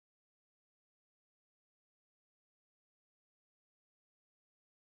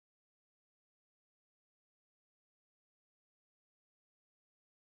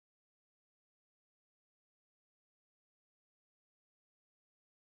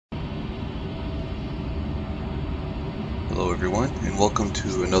Hello everyone, and welcome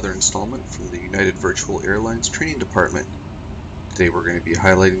to another installment from the United Virtual Airlines Training Department. Today we're going to be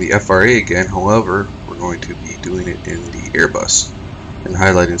highlighting the FRA again, however, we're going to be doing it in the Airbus and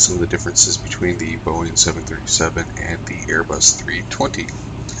highlighting some of the differences between the Boeing 737 and the Airbus 320.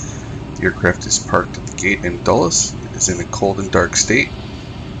 The aircraft is parked at the gate in Dulles. It is in a cold and dark state.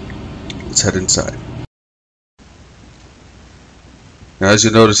 Let's head inside. Now, as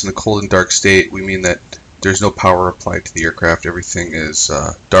you'll notice, in a cold and dark state, we mean that there's no power applied to the aircraft. Everything is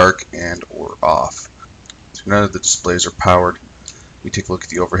dark and or off. So none of the displays are powered. We take a look at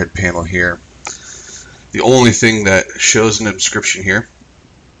the overhead panel here. The only thing that shows in the description here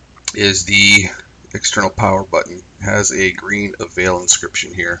is the external power button. It has a green avail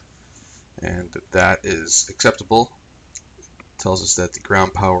inscription here, and that is acceptable. It tells us that the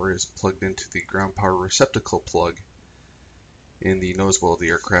ground power is plugged into the ground power receptacle plug in the nosewell of the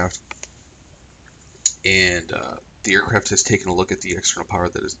aircraft. And the aircraft has taken a look at the external power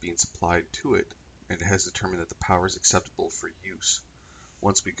that is being supplied to it, and it has determined that the power is acceptable for use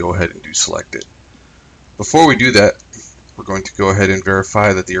once we go ahead and do select it. Before we do that, we're going to go ahead and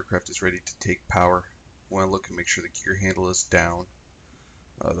verify that the aircraft is ready to take power. We want to look and make sure the gear handle is down,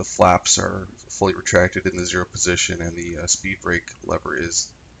 the flaps are fully retracted in the 0 position, and the speed brake lever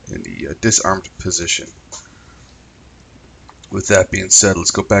is in the disarmed position. With that being said,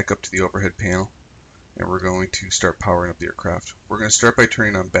 let's go back up to the overhead panel, and we're going to start powering up the aircraft. We're going to start by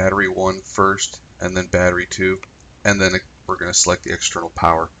turning on battery 1 first, and then battery 2, and then we're going to select the external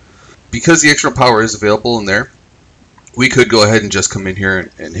power. Because the external power is available in there, we could go ahead and just come in here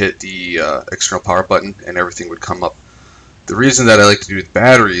and hit the external power button, and everything would come up. The reason that I like to do with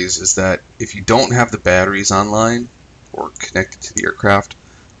batteries is that if you don't have the batteries online or connected to the aircraft,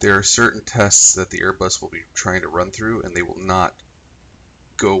 there are certain tests that the Airbus will be trying to run through, and they will not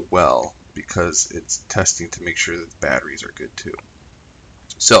go well, because it's testing to make sure that the batteries are good too.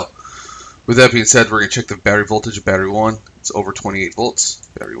 So, with that being said, we're going to check the battery voltage of battery 1. It's over 28 volts.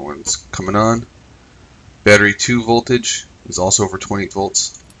 Battery 1 is coming on. Battery 2 voltage is also over 28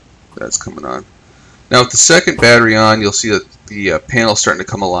 volts. That's coming on. Now, with the second battery on, you'll see that the panel's starting to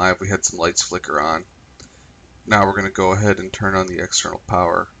come alive. We had some lights flicker on. Now we're going to go ahead and turn on the external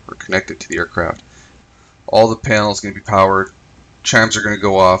power or connect it to the aircraft. All the panels are going to be powered. Chimes are going to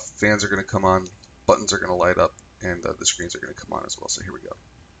go off, fans are going to come on, buttons are going to light up, and the screens are going to come on as well. So here we go.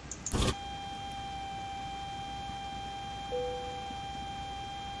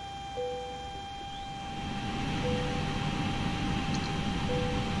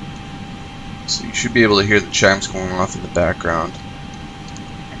 So you should be able to hear the chimes going off in the background.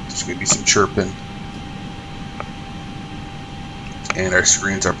 There's going to be some chirping. And our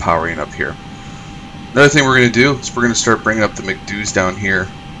screens are powering up here. Another thing we're going to do is we're going to start bringing up the McDo's down here,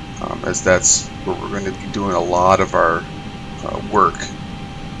 as that's where we're going to be doing a lot of our work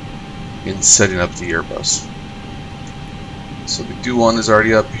in setting up the Airbus. So McDo 1 is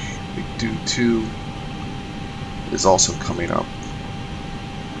already up, McDo 2 is also coming up.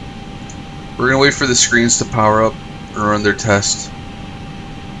 We're going to wait for the screens to power up and run their test.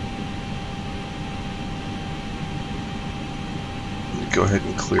 Let me go ahead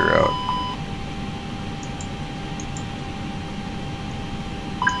and clear out.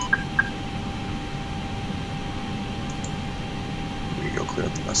 Clear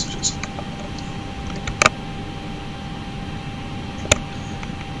up the messages.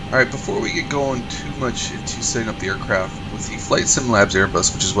 Alright, before we get going too much into setting up the aircraft, with the Flight Sim Labs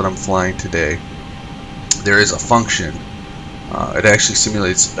Airbus, which is what I'm flying today, there is a function. It actually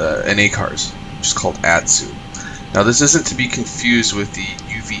simulates an ACARS, which is called ATSU. Now, this isn't to be confused with the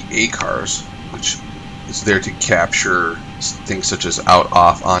UV ACARS, which is there to capture things such as out,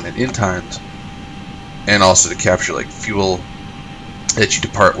 off, on, and in times, and also to capture like fuel that you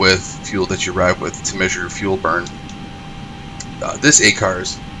depart with, fuel that you arrive with, to measure fuel burn. This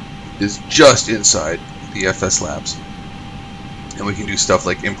ACARS is just inside the FS Labs, and we can do stuff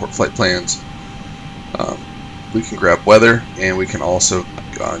like import flight plans. We can grab weather, and we can also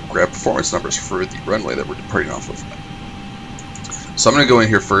grab performance numbers for the runway that we're departing off of. So I'm going to go in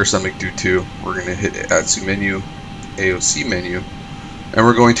here first on McDo 2. We're going to hit ATSU menu, AOC menu, and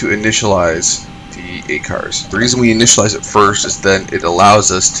we're going to initialize the ACARS. The reason we initialize it first is then it allows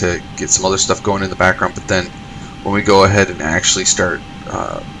us to get some other stuff going in the background, but then when we go ahead and actually start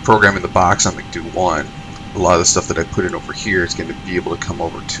programming the box on McDo 1, a lot of the stuff that I put in over here is going to be able to come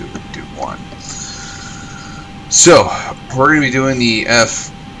over to McDo 1. So we're going to be doing the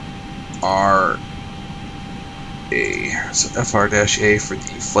FRA, so FR-A for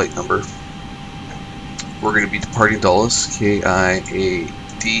the flight number. We're going to be departing Dulles,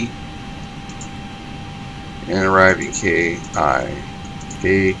 KIAD and arriving KIAD.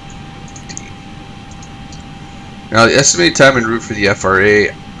 Now the estimated time en route for the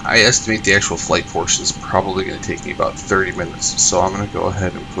FRA, I estimate the actual flight portion is probably going to take me about 30 minutes. So I'm going to go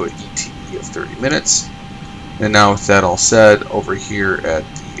ahead and put ETA of 30 minutes. And now with that all said, over here at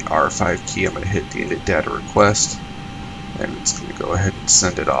the R5 key, I'm going to hit the init data request, and it's going to go ahead and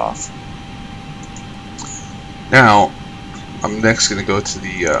send it off. Now, I'm next going to go to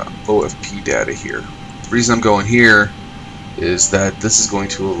the OFP data here. The reason I'm going here is that this is going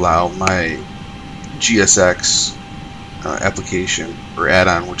to allow my GSX application or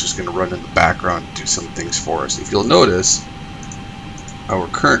add-on, which is going to run in the background and do some things for us. If you'll notice, our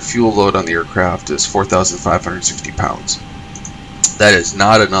current fuel load on the aircraft is 4,560 pounds. That is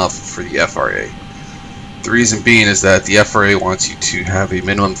not enough for the FRA. The reason being is that the FRA wants you to have a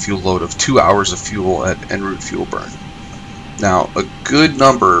minimum fuel load of 2 hours of fuel at en route fuel burn. Now, a good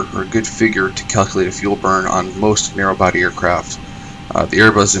number or a good figure to calculate a fuel burn on most narrow-body aircraft, the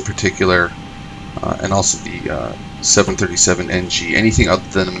Airbus in particular, and also the 737NG, anything other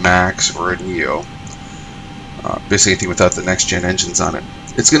than a MAX or a NEO, basically anything without the next-gen engines on it,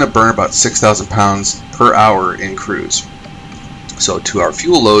 it's going to burn about 6,000 pounds per hour in cruise. So 2 hour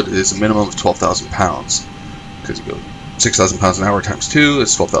fuel load is a minimum of 12,000 pounds, because you go 6,000 pounds an hour times 2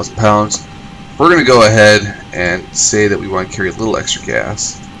 is 12,000 pounds. We're going to go ahead and say that we want to carry a little extra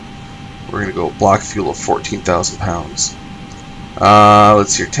gas. We're going to go block fuel of 14,000 pounds.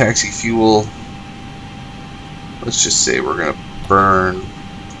 Let's see, taxi fuel. Let's just say we're going to burn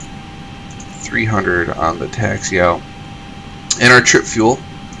 300 on the taxi out. And our trip fuel,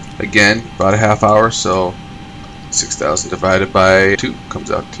 again, about a half hour, so 6,000 divided by 2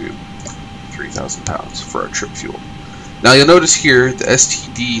 comes out to 3,000 pounds for our trip fuel. Now you'll notice here the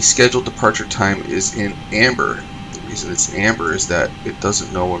STD scheduled departure time is in amber. The reason it's in amber is that it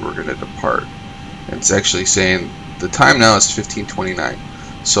doesn't know when we're going to depart. And it's actually saying the time now is 15:29.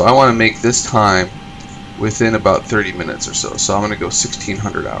 So I want to make this time within about 30 minutes or so. So I'm going to go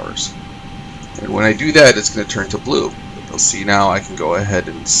 1,600 hours. And when I do that, it's going to turn to blue. You'll see now I can go ahead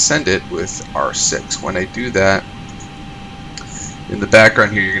and send it with R6. When I do that, in the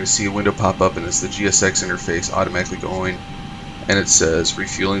background here, you're going to see a window pop up, and it's the GSX interface automatically going, and it says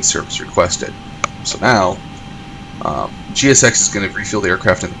refueling service requested. So now, GSX is going to refuel the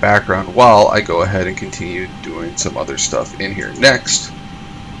aircraft in the background while I go ahead and continue doing some other stuff in here. Next,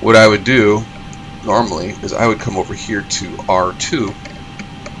 what I would do normally is I would come over here to R2,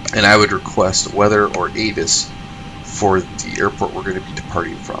 and I would request weather or ATIS for the airport we're going to be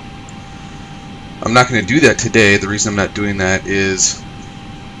departing from. I'm not going to do that today. The reason I'm not doing that is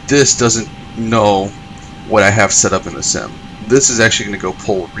this doesn't know what I have set up in the sim. This is actually going to go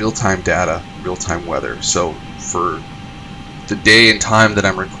pull real-time data, real-time weather. So for the day and time that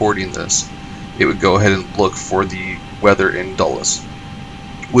I'm recording this, it would go ahead and look for the weather in Dulles,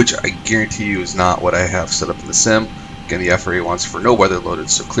 which I guarantee you is not what I have set up in the sim. Again, the FRA wants for no weather loaded,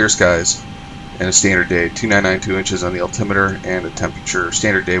 so clear skies and a standard day, 2992 inches on the altimeter, and a temperature,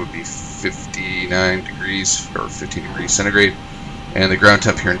 standard day would be 59 degrees or 15 degrees centigrade, and the ground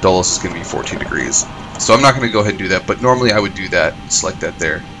temp here in Dulles is going to be 14 degrees. So I'm not going to go ahead and do that, but normally I would do that, select that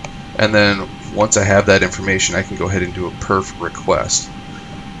there. And then once I have that information, I can go ahead and do a perf request.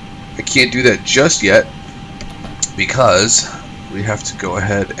 I can't do that just yet because we have to go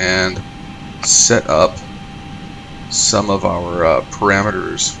ahead and set up some of our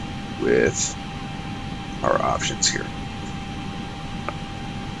parameters with our options here.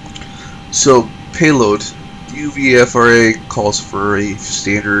 So payload, UVFRA calls for a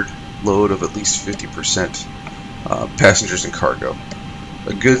standard load of at least 50% passengers and cargo.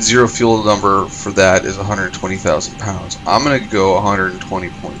 A good zero fuel number for that is 120,000 pounds. I'm going to go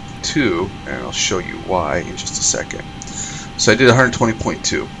 120.2, and I'll show you why in just a second. So I did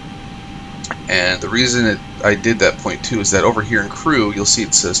 120.2, and the reason I did that 0.2 is that over here in crew, you'll see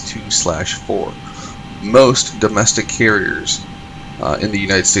it says 2/4. Most domestic carriers in the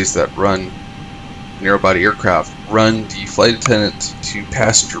United States that run narrow-body aircraft run the flight attendant to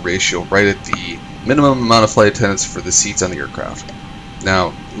passenger ratio right at the minimum amount of flight attendants for the seats on the aircraft.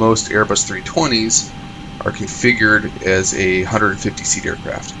 Now, most Airbus 320s are configured as a 150-seat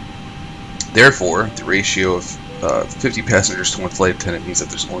aircraft. Therefore, the ratio of 50 passengers to 1 flight attendant means that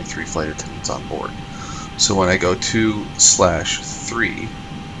there's only 3 flight attendants on board. So when I go 2/3,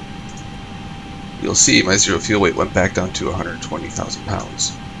 you'll see my zero fuel weight went back down to 120,000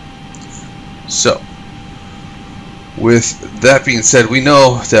 pounds. So, with that being said, we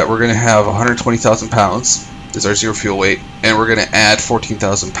know that we're going to have 120,000 pounds is our zero fuel weight, and we're going to add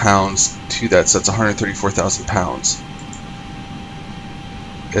 14,000 pounds to that, so that's 134,000 pounds.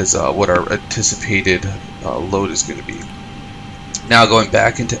 as what our anticipated load is going to be. Now going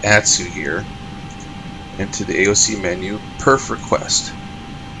back into ATSU here, into the AOC menu, perf request.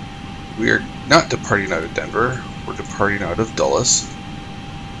 We are not departing out of Denver, we're departing out of Dulles.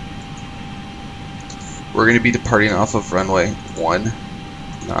 We're going to be departing off of runway 19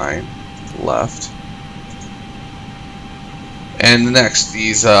 left. And next,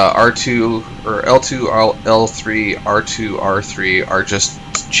 these R2 or L2, L3, R2, R3 are just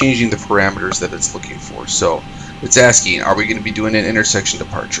changing the parameters that it's looking for. So it's asking, are we going to be doing an intersection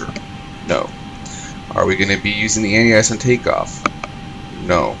departure? No. Are we going to be using the anti-ice on takeoff?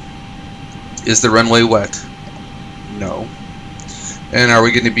 No. Is the runway wet? No. And are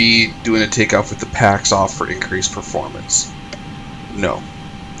we going to be doing a takeoff with the packs off for increased performance? No.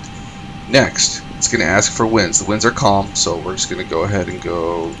 Next, it's going to ask for winds. The winds are calm, so we're just going to go ahead and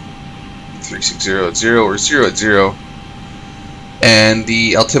go 360 at 0 or 0 at 0. And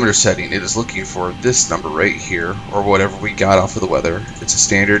the altimeter setting, it is looking for this number right here, or whatever we got off of the weather. It's a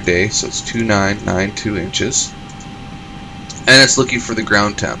standard day, so it's 2992 inches. And it's looking for the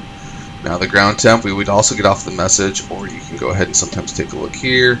ground temp. Now the ground temp, we would also get off the message, or you can go ahead and sometimes take a look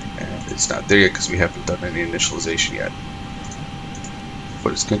here, and it's not there yet because we haven't done any initialization yet.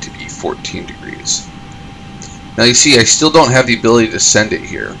 But it's going to be 14 degrees. Now you see I still don't have the ability to send it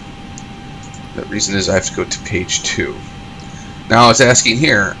here. The reason is I have to go to page 2. Now it's asking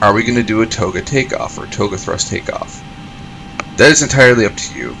here, are we going to do a toga takeoff or toga thrust takeoff? That is entirely up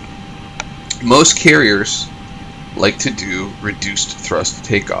to you. Most carriers like to do reduced thrust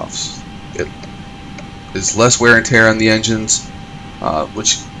takeoffs. It is less wear and tear on the engines,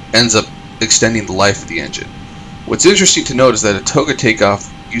 which ends up extending the life of the engine. What's interesting to note is that a toga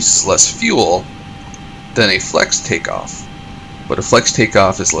takeoff uses less fuel than a flex takeoff, but a flex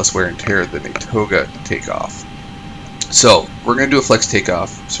takeoff is less wear and tear than a toga takeoff. So we're going to do a flex takeoff,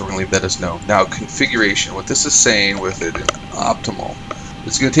 so we're going to leave that as no. Now configuration, what this is saying with it in optimal,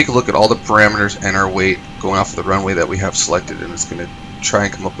 it's going to take a look at all the parameters and our weight going off of the runway that we have selected, and it's going to try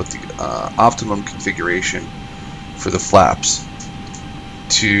and come up with the optimum configuration for the flaps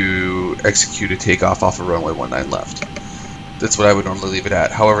to execute a takeoff off of runway 19 left. That's what I would normally leave it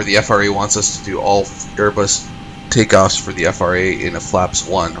at. However, the FRA wants us to do all Airbus takeoffs for the FRA in a flaps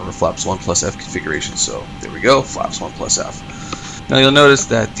 1 or a flaps 1 plus F configuration. So there we go, flaps 1 plus F. Now you'll notice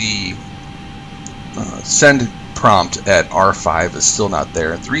that the send prompt at R5 is still not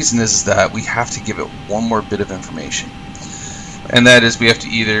there. The reason is that we have to give it one more bit of information, and that is we have to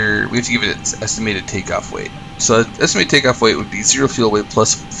give it its estimated takeoff weight. So estimated takeoff weight would be 0 fuel weight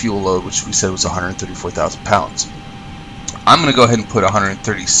plus fuel load, which we said was 134,000 pounds. I'm going to go ahead and put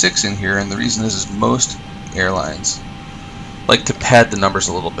 136 in here, and the reason is most airlines like to pad the numbers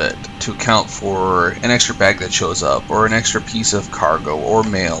a little bit to account for an extra bag that shows up, or an extra piece of cargo or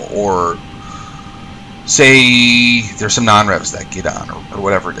mail, or say there's some non-revs that get on, or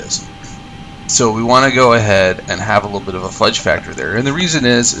whatever it is. So we want to go ahead and have a little bit of a fudge factor there, and the reason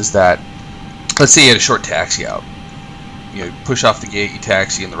is that, let's say you had a short taxi out. You push off the gate, you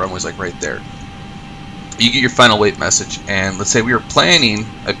taxi, and the runway's like right there. You get your final weight message, and let's say we were planning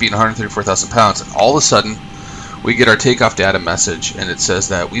at being 134,000 pounds, and all of a sudden we get our takeoff data message, and it says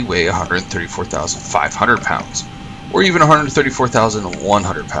that we weigh 134,500 pounds, or even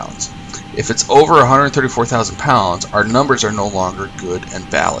 134,100 pounds. If it's over 134,000 pounds, our numbers are no longer good and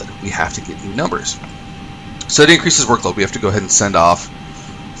valid. We have to get new numbers. So it increases workload. We have to go ahead and send off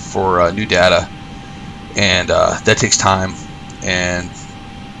for new data, and that takes time, and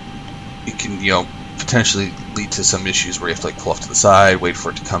it can, potentially lead to some issues where you have to pull off to the side, wait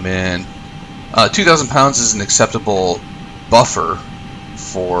for it to come in. 2,000 pounds is an acceptable buffer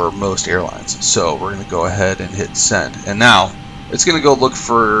for most airlines, so we're going to go ahead and hit send, and now it's going to go look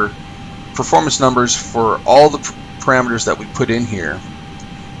for performance numbers for all the parameters that we put in here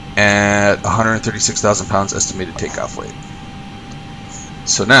at 136,000 pounds estimated takeoff weight.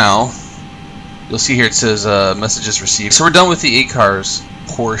 So now you'll see here it says messages received. So we're done with the ACARS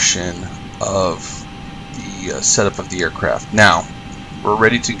portion of the setup of the aircraft. Now we're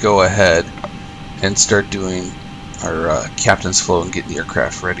ready to go ahead and start doing our captain's flow and getting the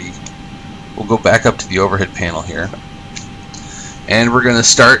aircraft ready. We'll go back up to the overhead panel here, and we're going to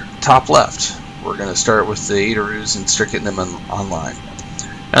start top left. We're going to start with the ATSUs and start getting them online.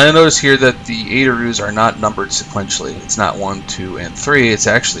 Now you'll notice here that the ATSUs are not numbered sequentially. It's not 1, 2, and 3. It's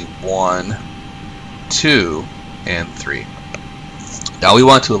actually 1, 2, and 3. Now we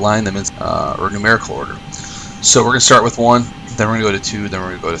want to align them in or numerical order. So we're going to start with 1, then we're going to go to 2, then we're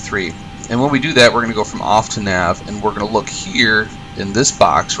going to go to 3. And when we do that, we're going to go from off to nav, and we're going to look here in this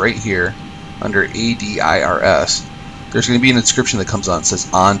box right here under ADIRS there's going to be an inscription that comes on that says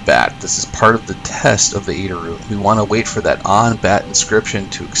on bat. This is part of the test of the ATA route. We want to wait for that on bat inscription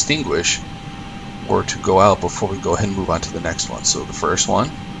to extinguish or to go out before we go ahead and move on to the next one. So the first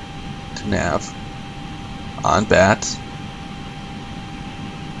one, to nav, on bat,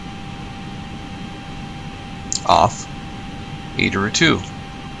 off, ATA route 2,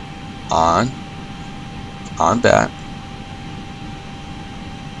 on bat,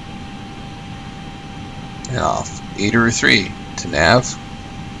 and off. ATA route 3 to nav,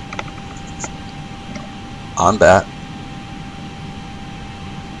 on bat,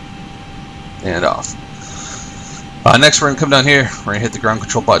 and off. Next we're going to come down here, we're going to hit the ground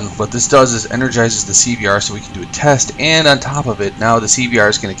control button. What this does is energizes the CVR so we can do a test, and on top of it, now the CVR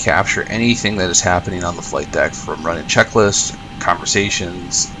is going to capture anything that is happening on the flight deck, from running checklists,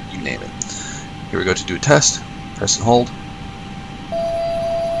 conversations, you name it. Here we go to do a test, press and hold.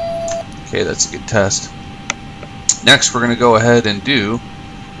 Okay, that's a good test. Next we're going to go ahead and do,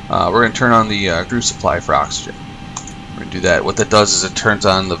 we're going to turn on the crew supply for oxygen. We're going to do that. What that does is it turns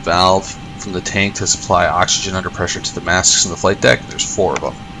on the valve from the tank to supply oxygen under pressure to the masks in the flight deck. There's 4 of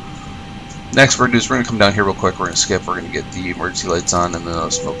them. Next we're going to do is we're going to come down here real quick. We're going to skip. We're going to get the emergency lights on and the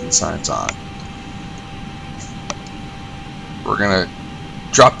smoking signs on. We're going to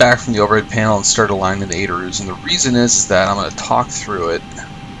drop back from the overhead panel and start aligning the ATA routes. And the reason is that I'm going to talk through it,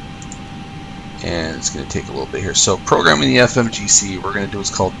 and it's going to take a little bit here. So programming the FMGC, we're going to do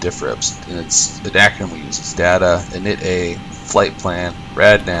what's called diffribs, and it's the acronym we use. It's data, init A, flight plan,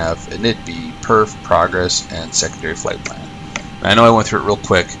 rad nav, init B, perf, progress, and secondary flight plan. And I know I went through it real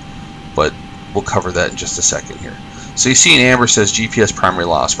quick, but we'll cover that in just a second here. So you see in amber says GPS primary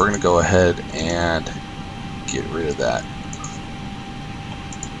loss. We're going to go ahead and get rid of that.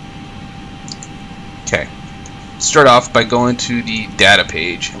 Okay. Start off by going to the data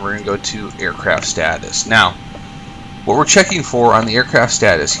page, and we're going to go to aircraft status. Now, what we're checking for on the aircraft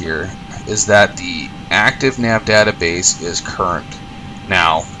status here is that the active nav database is current.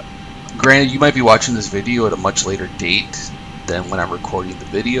 Now, granted, you might be watching this video at a much later date than when I'm recording the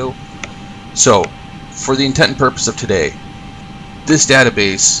video. So, for the intent and purpose of today, this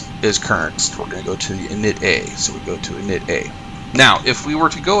database is current. So we're going to go to the init A. So we go to init A. Now, if we were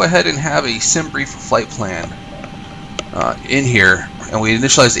to go ahead and have a sim brief flight plan in here, and we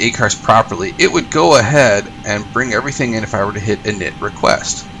initialize the ACARS properly, it would go ahead and bring everything in if I were to hit init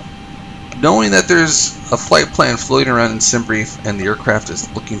request. Knowing that there's a flight plan floating around in SimBrief and the aircraft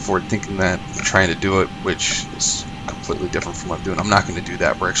is looking for it, thinking that I'm trying to do it, which is completely different from what I'm doing. I'm not going to do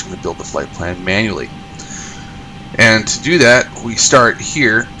that. We're actually going to build the flight plan manually. And to do that, we start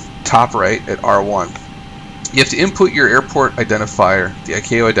here, top right at R1. You have to input your airport identifier, the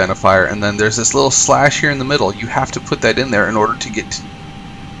ICAO identifier, and then there's this little slash here in the middle. You have to put that in there in order to get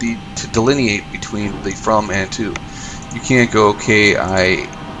to delineate between the from and to. You can't go KIAD,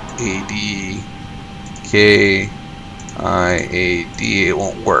 KIAD, it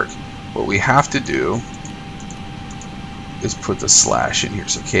won't work. What we have to do is put the slash in here.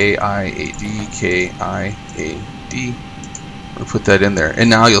 So KIAD, KIAD. We'll put that in there. And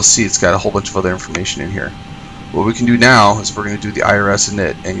now you'll see it's got a whole bunch of other information in here. What we can do now is we're going to do the IRS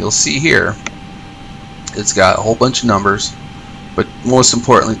init, and you'll see here it's got a whole bunch of numbers, but most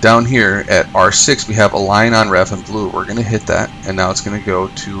importantly down here at R6 we have align on ref in blue. We're going to hit that, and now it's going to go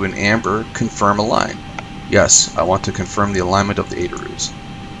to an amber confirm align. Yes, I want to confirm the alignment of the ATA routes.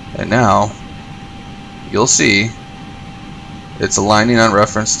 And now you'll see it's aligning on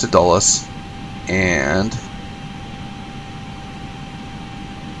reference to Dulles, and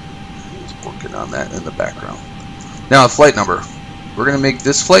it's working on that in the background. Now, flight number. We're going to make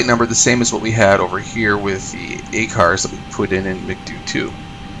this flight number the same as what we had over here with the ACARS that we put in MCDU 2.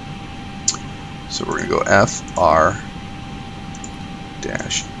 So we're going to go FR-A.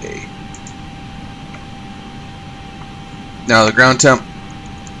 Now the ground temp.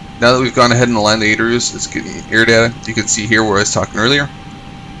 Now that we've gone ahead and aligned the ATA routes, it's getting air data. You can see here where I was talking earlier.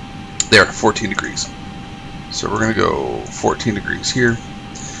 There, 14 degrees. So we're going to go 14 degrees here.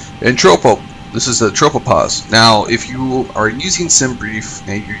 And tropo. This is a tropopause. Now, if you are using SimBrief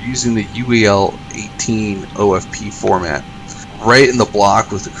and you're using the UAL 18 OFP format, right in the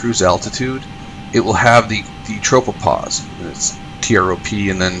block with the cruise altitude, it will have the tropopause. It's TROP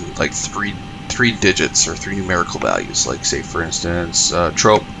and then like three digits or 3 numerical values. Like say for instance,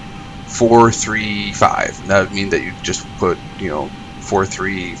 trop 435. That would mean that you just put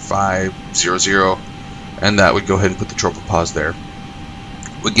 43500, and that would go ahead and put the tropopause there.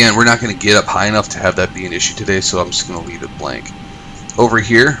 Again, we're not going to get up high enough to have that be an issue today, so I'm just going to leave it blank. Over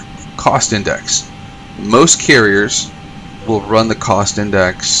here, cost index. Most carriers will run the cost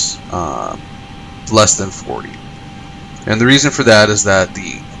index less than 40. And the reason for that is that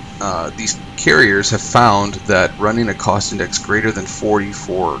these carriers have found that running a cost index greater than 40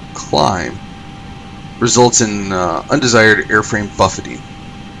 for climb results in undesired airframe buffeting.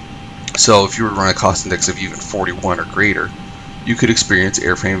 So if you were to run a cost index of even 41 or greater, you could experience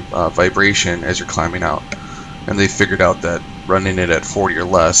airframe vibration as you're climbing out. And they figured out that running it at 40 or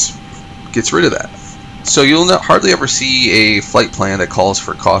less gets rid of that. So you'll hardly ever see a flight plan that calls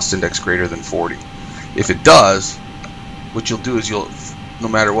for a cost index greater than 40. If it does, what you'll do is you'll, no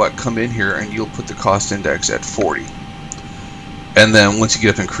matter what, come in here and you'll put the cost index at 40. And then once you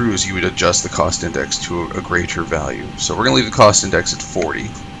get up in cruise, you would adjust the cost index to a greater value. So we're going to leave the cost index at 40.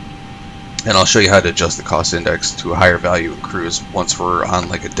 And I'll show you how to adjust the cost index to a higher value in cruise once we're on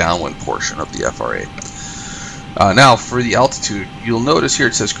like a downwind portion of the FRA. Now for the altitude, you'll notice here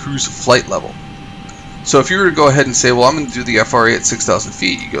it says cruise flight level. So if you were to go ahead and say, well, I'm going to do the FRA at 6,000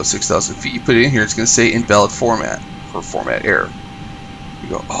 feet, you go 6,000 feet, you put it in here, it's going to say invalid format or format error. You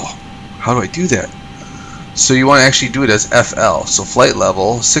go, oh, how do I do that? So you want to actually do it as FL. So flight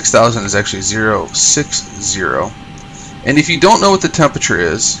level 6,000 is actually 060. And if you don't know what the temperature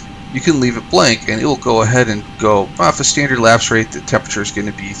is, you can leave it blank and it will go ahead and go, off a standard lapse rate, the temperature is going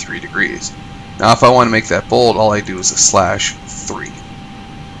to be 3 degrees. Now if I want to make that bold, all I do is a /3.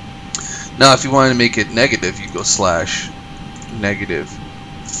 Now if you want to make it negative, you go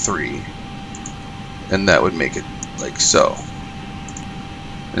 /-3, and that would make it like so.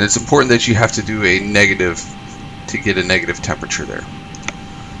 And it's important that you have to do a negative to get a negative temperature there.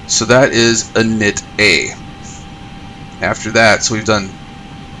 So that is init A. After that, so we're going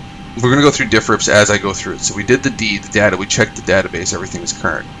to go through diffrips as I go through it. So we did the D, the data, we checked the database, everything is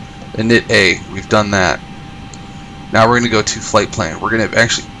current. Init A, we've done that. Now we're going to go to flight plan. We're going to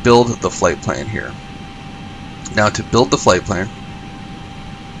actually build the flight plan here. Now to build the flight plan,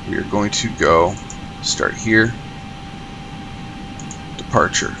 we are going to go start here,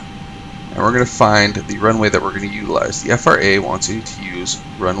 departure, and we're going to find the runway that we're going to utilize. The FRA wants you to use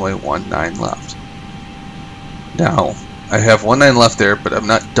runway 19 left. Now I have 19 left there, but I'm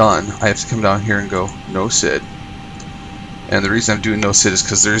not done. I have to come down here and go no SID. And the reason I'm doing no SID is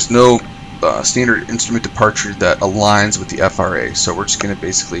because there's no standard instrument departure that aligns with the FRA. So we're just going to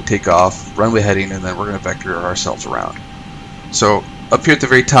basically take off, runway heading, and then we're going to vector ourselves around. So up here at the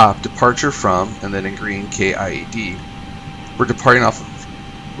very top, departure from, and then in green, KIAD, we're departing off of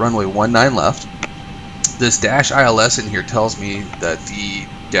runway 19 left. This dash ILS in here tells me that the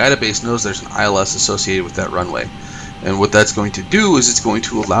database knows there's an ILS associated with that runway. And what that's going to do is it's going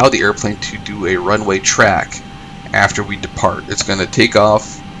to allow the airplane to do a runway track after we depart. It's going to take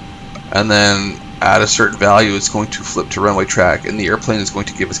off, and then at a certain value it's going to flip to runway track, and the airplane is going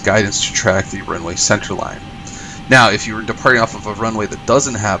to give us guidance to track the runway center line. Now if you were departing off of a runway that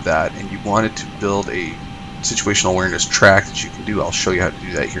doesn't have that and you wanted to build a situational awareness track that you can do, I'll show you how to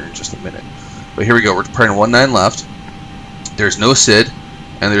do that here in just a minute. But here we go, we're departing 19 left, there's no SID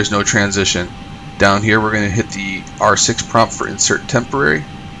and there's no transition. Down here we're going to hit the R6 prompt for insert temporary,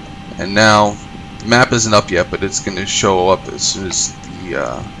 and now the map isn't up yet, but it's going to show up as soon as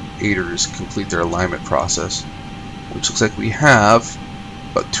the aiders complete their alignment process, which looks like we have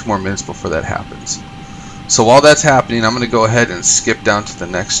about 2 more minutes before that happens. So while that's happening, I'm going to go ahead and skip down to the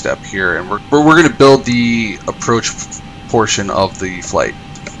next step here, and we're going to build the approach portion of the flight.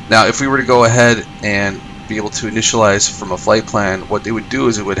 Now if we were to go ahead and be able to initialize from a flight plan, what they would do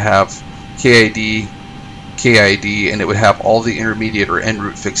is it would have KID, and it would have all the intermediate or en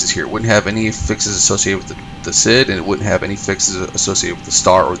route fixes here. It wouldn't have any fixes associated with the SID, and it wouldn't have any fixes associated with the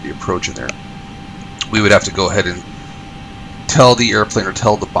star or the approach in there. We would have to go ahead and tell the airplane or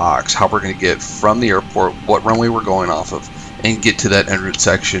tell the box how we're going to get from the airport, what runway we're going off of, and get to that en route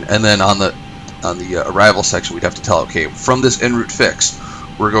section. And then on the arrival section, we'd have to tell, okay, from this en route fix,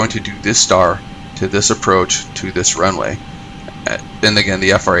 we're going to do this star to this approach to this runway. And again,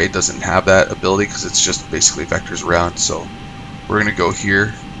 the FRA doesn't have that ability because it's just basically vectors around. So we're going to go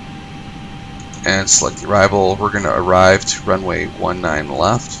here and select the arrival. We're going to arrive to runway 19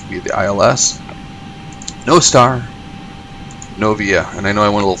 left via the ILS. No star, no via. And I know I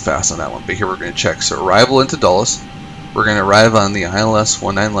went a little fast on that one, but here we're going to check. So arrival into Dulles. We're going to arrive on the ILS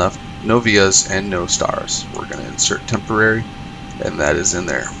 19 left, no vias and no stars. We're going to insert temporary, and that is in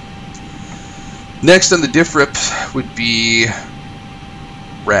there. Next on the diffrip would be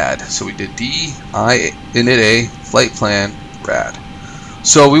RAD. So we did D, I, init A, flight plan, RAD.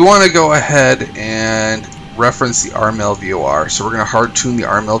 So we want to go ahead and reference the RML VOR. So we're going to hard tune the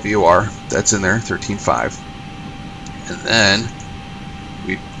RML VOR. That's in there, 13.5. And then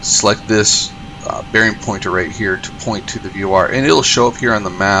we select this bearing pointer right here to point to the VOR. And it'll show up here on the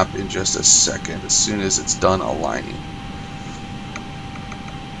map in just a second as soon as it's done aligning.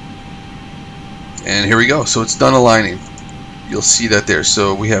 And here we go. So it's done aligning. You'll see that there.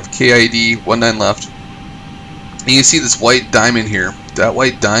 So we have KID 19 left. And you see this white diamond here. That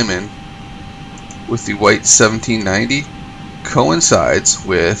white diamond with the white 1790 coincides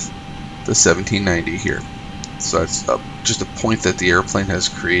with the 1790 here. So that's just a point that the airplane has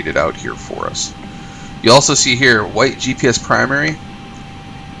created out here for us. You also see here white GPS primary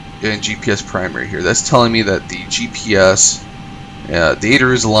and GPS primary here. That's telling me that the GPS, the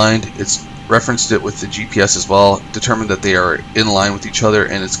ATRU is aligned. It's referenced it with the GPS as well, determined that they are in line with each other,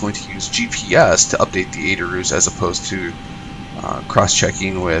 and it's going to use GPS to update the ATRUs as opposed to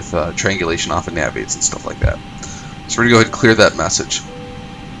cross-checking with triangulation off of nav aids and stuff like that. So we're going to go ahead and clear that message.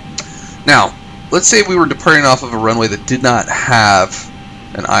 Now, let's say we were departing off of a runway that did not have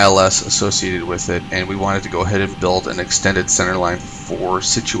an ILS associated with it, and we wanted to go ahead and build an extended center line for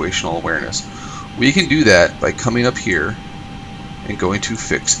situational awareness. We can do that by coming up here and going to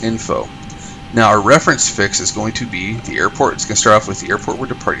Fix Info. Now our reference fix is going to be the airport. It's going to start off with the airport we're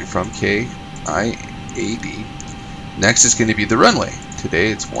departing from, KIAD. Next is going to be the runway.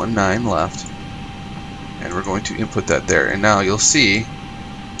 Today it's 19 left, and we're going to input that there. And now you'll see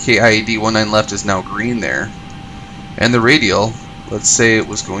KIAD 19 left is now green there, and the radial, let's say it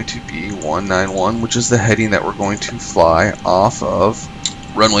was going to be 191, which is the heading that we're going to fly off of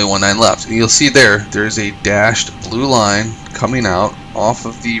runway 19 left. And you'll see there's a dashed blue line coming out off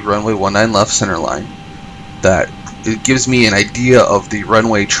of the runway 19 left center line. That it gives me an idea of the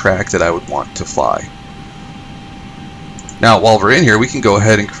runway track that I would want to fly. Now while we're in here, we can go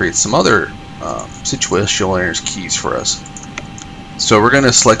ahead and create some other situational awareness keys for us. So we're going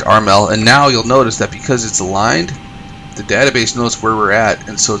to select RML, and now you'll notice that because it's aligned, the database knows where we're at,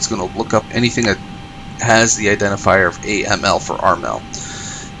 and so it's going to look up anything that has the identifier of AML for RML.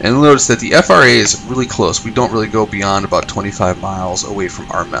 And you'll notice that the FRA is really close. We don't really go beyond about 25 miles away from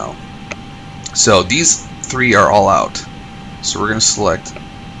RML. So these three are all out. So we're going to select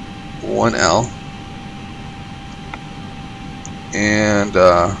 1L, and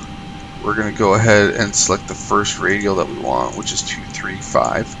we're going to go ahead and select the first radial that we want, which is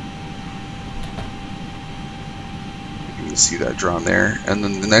 235. You can see that drawn there. And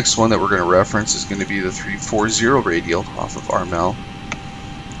then the next one that we're going to reference is going to be the 340 radial off of RML.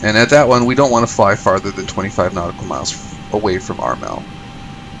 And at that one, we don't want to fly farther than 25 nautical miles away from RML.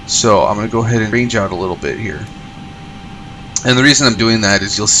 So I'm going to go ahead and range out a little bit here. And the reason I'm doing that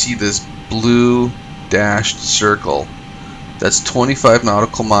is you'll see this blue dashed circle. That's 25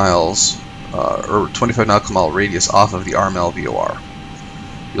 nautical miles, or 25 nautical mile radius off of the RML VOR.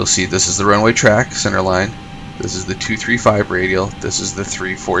 You'll see this is the runway track, center line. This is the 235 radial. This is the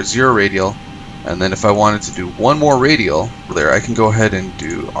 340 radial. And then if I wanted to do one more radial there, I can go ahead and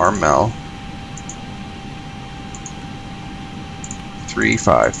do RML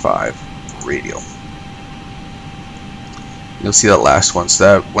 355 radial. You'll see that last one.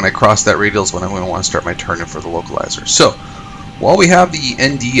 So that when I cross that radial is when I'm going to want to start my turn in for the localizer. So while we have the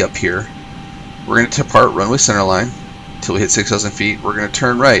ND up here, we're going to depart runway center line until we hit 6,000 feet. We're going to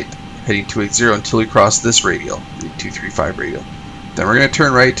turn right, heading 280 until we cross this radial, the 235 radial. Then we're going to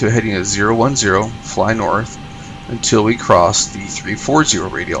turn right to a heading of 010, fly north until we cross the 340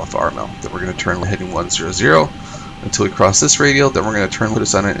 radial off RML. Then we're going to turn heading 100 until we cross this radial. Then we're going to turn, put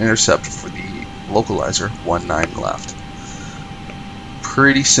us on an intercept for the localizer 19 left.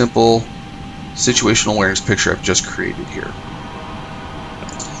 Pretty simple situational awareness picture I've just created here.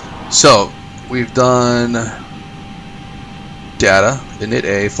 So we've done data, init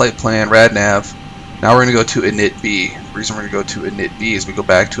A, flight plan, rad nav. Now we're going to go to init B. The reason we're going to go to init B is we go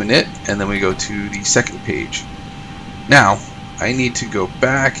back to init, and then we go to the second page. Now I need to go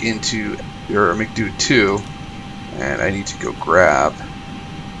back into your McDo 2, and I need to go grab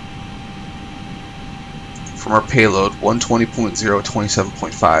from our payload 120.0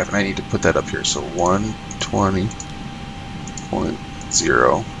 27.5, and I need to put that up here. So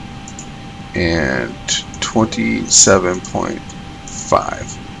 120.0 and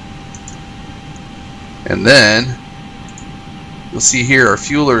 27.5. And then you'll see here our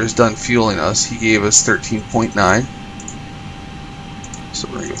fueler is done fueling us. He gave us 13.9. So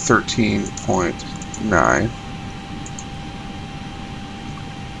we're going to go 13.9.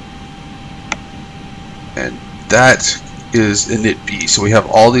 And that is init B. So we have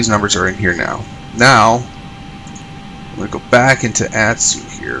all these numbers are in here now. Now I'm going to go back into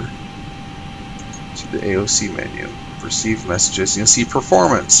ATSU here to the AOC menu. Receive messages. You'll see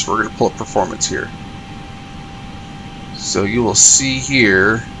performance. We're going to pull up performance here. So you will see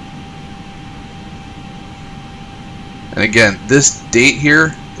here, and again, this date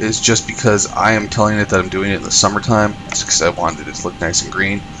here is just because I am telling it that I'm doing it in the summertime. It's because I wanted it to look nice and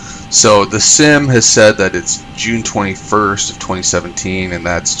green. So the sim has said that it's June 21st of 2017, and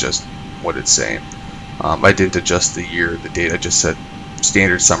that's just what it's saying. I didn't adjust the year, the date. I just said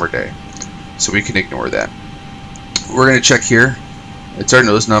standard summer day. So we can ignore that. We're going to check here. It's our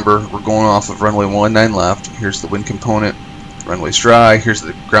nose number. We're going off of runway 19 left. Here's the wind component. Runway's dry. Here's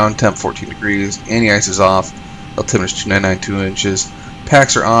the ground temp, 14 degrees. Anti-ice is off. Altimeter's 2992 inches.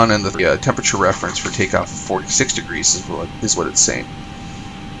 Packs are on, and the temperature reference for takeoff, 46 degrees is what it's saying.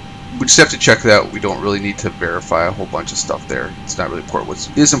 We just have to check that. We don't really need to verify a whole bunch of stuff there. It's not really important.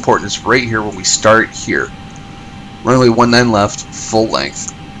 What is important is right here when we start here. Runway 19 left, full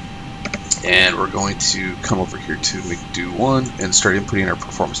length. And we're going to come over here to McDo 1 and start inputting our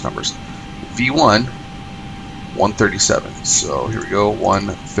performance numbers. V1, 137. So here we go,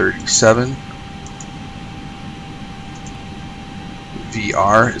 137.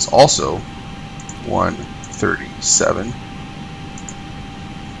 VR is also 137.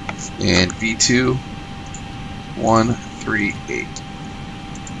 And V2, 138.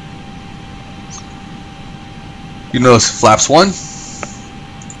 You notice flaps 1.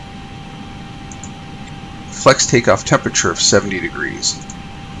 Flex takeoff temperature of 70 degrees.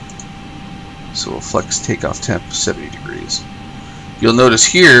 So we'll flex takeoff temp 70 degrees. You'll notice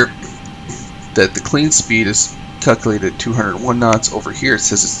here that the clean speed is calculated 201 knots. Over here it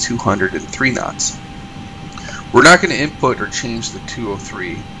says it's 203 knots. We're not going to input or change the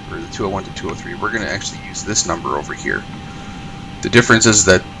 203 or the 201 to 203. We're going to actually use this number over here. The difference is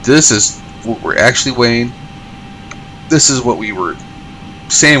that this is what we're actually weighing. This is what we were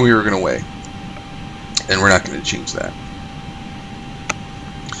saying we were going to weigh. And we're not going to change that.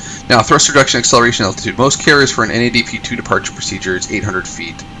 Now, thrust reduction acceleration altitude. Most carriers for an NADP2 departure procedure is 800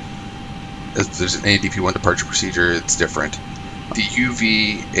 feet. If there's an NADP1 departure procedure, it's different. The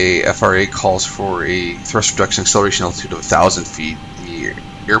UVA FRA calls for a thrust reduction acceleration altitude of 1,000 feet. The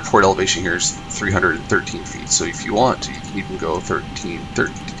airport elevation here is 313 feet. So if you want to, you can even go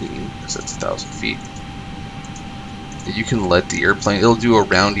 1313, because that's 1,000 feet. You can let the airplane, it'll do a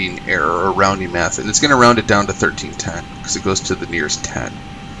rounding error or rounding method. It's going to round it down to 1310 because it goes to the nearest 10.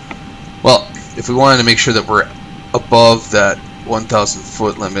 Well, if we wanted to make sure that we're above that 1,000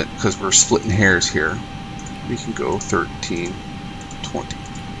 foot limit, because we're splitting hairs here, we can go 1320.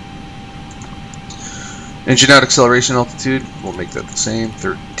 Engine out acceleration altitude, we'll make that the same,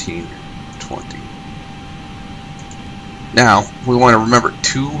 1320. Now, we want to remember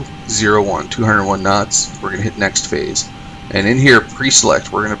 201 knots. We're going to hit next phase. And in here,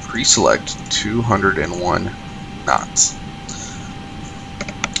 pre-select, we're going to pre-select 201 knots.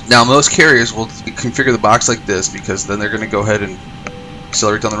 Now, most carriers will configure the box like this because then they're going to go ahead and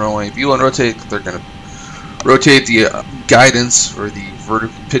accelerate down the runway. If you want to rotate, they're going to rotate. The guidance, or the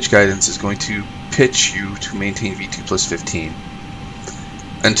vertical pitch guidance, is going to pitch you to maintain V2 plus 15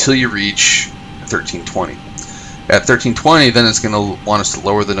 until you reach 1320. At 1320, then it's going to want us to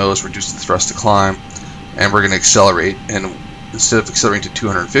lower the nose, reduce the thrust to climb, and we're going to accelerate. And instead of accelerating to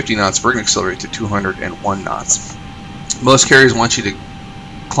 250 knots, we're going to accelerate to 201 knots. Most carriers want you to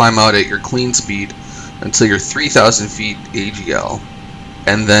climb out at your clean speed until you're 3,000 feet AGL,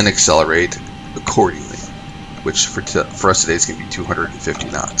 and then accelerate accordingly, which for us today is going to be 250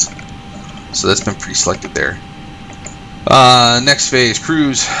 knots. So that's been pre-selected there. Next phase,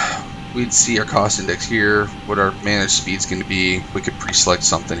 cruise. We'd see our cost index here, what our managed speed is going to be. We could pre-select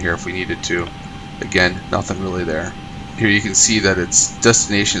something here if we needed to. Again, nothing really there. Here you can see that its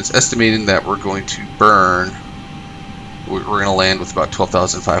destination is estimating that we're going to burn, we're going to land with about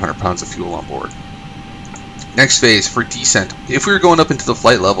 12,500 pounds of fuel on board. Next phase, for descent. If we were going up into the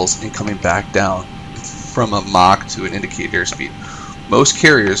flight levels and coming back down from a Mach to an indicated airspeed, most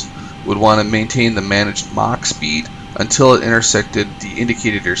carriers would want to maintain the managed Mach speed until it intersected the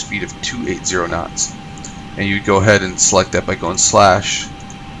indicated airspeed of 280 knots. And you'd go ahead and select that by going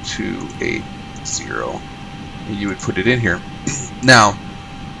 /280. And you would put it in here. Now,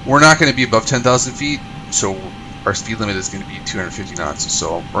 we're not going to be above 10,000 feet, so our speed limit is going to be 250 knots.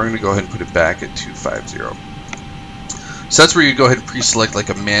 So we're going to go ahead and put it back at 250. So that's where you go ahead and pre-select like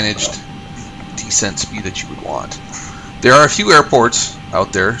a managed descent speed that you would want. There are a few airports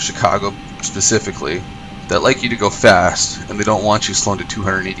out there, Chicago specifically, that like you to go fast, and they don't want you slowing to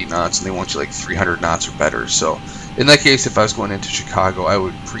 280 knots, and they want you like 300 knots or better. So in that case, if I was going into Chicago, I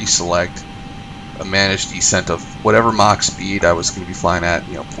would pre-select a managed descent of whatever Mach speed I was going to be flying at,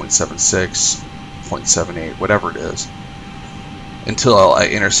 0.76, 0.78, whatever it is, until I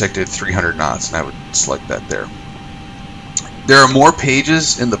intersected 300 knots, and I would select that there. There are more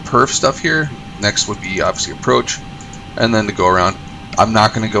pages in the perf stuff here. Next would be obviously approach, and then the go around. I'm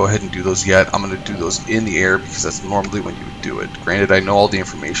not going to go ahead and do those yet. I'm going to do those in the air because that's normally when you would do it. Granted, I know all the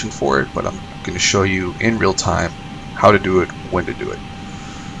information for it, but I'm going to show you in real time how to do it, when to do it.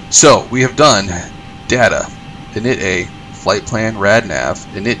 So we have done data, init A, flight plan, rad nav,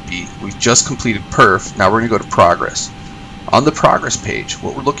 init B. We've just completed perf. Now we're going to go to progress. On the progress page,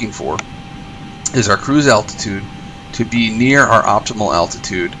 what we're looking for is our cruise altitude to be near our optimal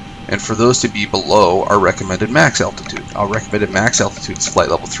altitude, and for those to be below our recommended max altitude. Our recommended max altitude is flight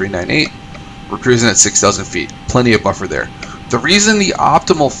level 398. We're cruising at 6,000 feet. Plenty of buffer there. The reason the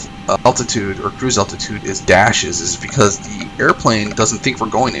optimal altitude or cruise altitude is dashes is because the airplane doesn't think we're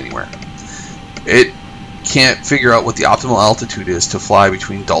going anywhere. It can't figure out what the optimal altitude is to fly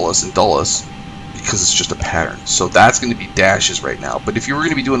between Dulles and Dulles because it's just a pattern. So that's going to be dashes right now. But if you were going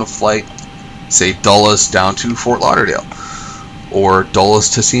to be doing a flight, say Dulles down to Fort Lauderdale, or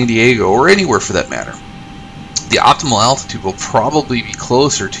Dulles to San Diego, or anywhere for that matter, the optimal altitude will probably be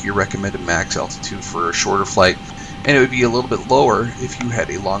closer to your recommended max altitude for a shorter flight, and it would be a little bit lower if you had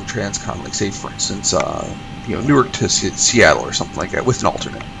a long transcon, like say for instance Newark to Seattle or something like that with an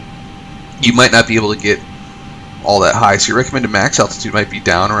alternate. You might not be able to get all that high, so your recommended max altitude might be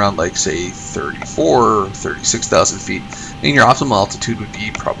down around like say 34 or 36,000 feet, and your optimal altitude would be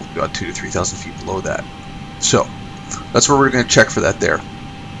probably about 2,000 to 3,000 feet below that. So that's where we're going to check for that there.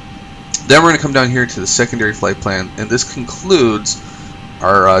 Then we're going to come down here to the secondary flight plan, and this concludes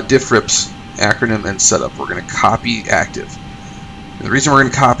our diffrips acronym and setup. We're going to copy active. And the reason we're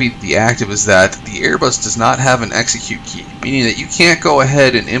going to copy the active is that the Airbus does not have an execute key, meaning that you can't go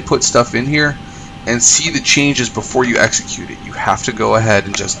ahead and input stuff in here and see the changes before you execute it. You have to go ahead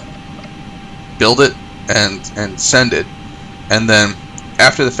and just build it and send it, and then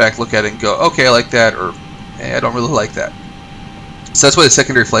after the fact look at it and go, okay, I like that, or hey, I don't really like that. So that's why the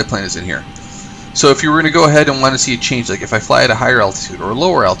secondary flight plan is in here. So if you were going to go ahead and want to see a change, like if I fly at a higher altitude or a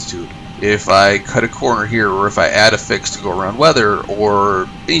lower altitude, if I cut a corner here, or if I add a fix to go around weather, or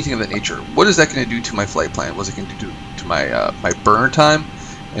anything of that nature, what is that going to do to my flight plan? What's it going to do to my my burn time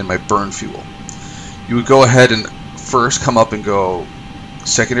and my burn fuel? You would go ahead and first come up and go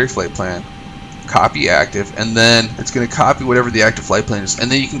secondary flight plan, copy active, and then it's going to copy whatever the active flight plan is,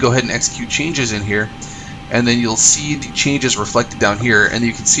 and then you can go ahead and execute changes in here, and then you'll see the changes reflected down here, and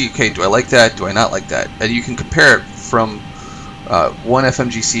you can see, okay, do I like that, do I not like that, and you can compare it from one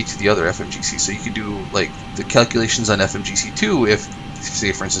FMGC to the other FMGC. So you can do like the calculations on FMGC2 if,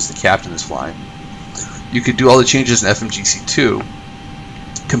 say for instance, the captain is flying. You could do all the changes in FMGC2,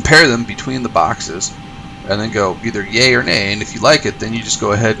 compare them between the boxes, and then go either yay or nay, and if you like it, then you just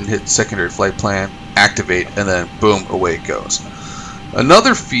go ahead and hit secondary flight plan, activate, and then boom, away it goes.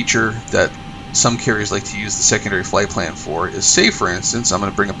 Another feature that some carriers like to use the secondary flight plan for is, say for instance, I'm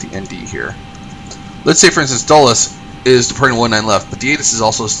going to bring up the ND here. Let's say for instance Dulles is departing 19 left, but the ATIS is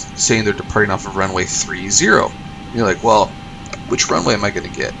also saying they're departing off of runway 30. You're like, well, which runway am I going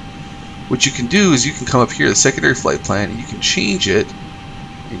to get? What you can do is you can come up here, the secondary flight plan, and you can change it,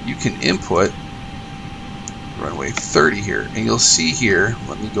 and you can input runway 30 here, and you'll see here,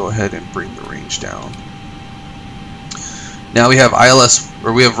 let me go ahead and bring the range down. Now we have ILS,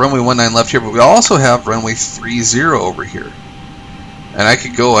 or we have runway 19 left here, but we also have runway 30 over here. And I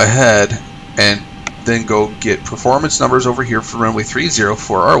could go ahead and then go get performance numbers over here for runway 30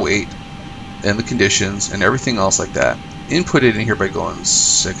 for our weight and the conditions and everything else like that. Input it in here by going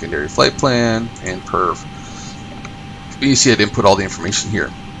secondary flight plan and perf. You see I'd input all the information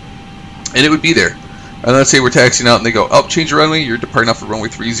here, and it would be there. And let's say we're taxiing out and they go, oh, change your runway, you're departing off of runway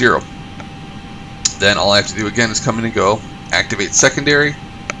 30. Then all I have to do again is come in and go activate secondary,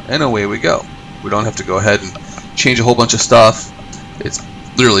 and away we go. We don't have to go ahead and change a whole bunch of stuff. It's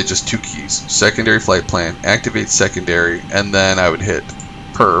literally just two keys: secondary flight plan, activate secondary, and then I would hit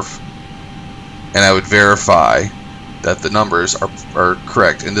perf, and I would verify that the numbers are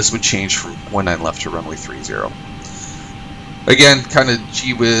correct, and this would change from 19 left to runway 30. Again, kind of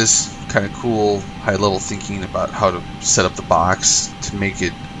gee whiz, kind of cool, high level thinking about how to set up the box to make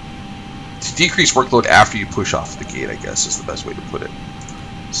it, to decrease workload after you push off the gate, I guess is the best way to put it.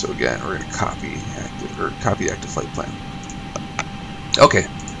 So again, we're going to copy active flight plan. Okay,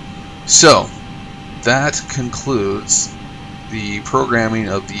 so that concludes the programming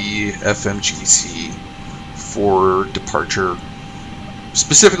of the FMGC for departure,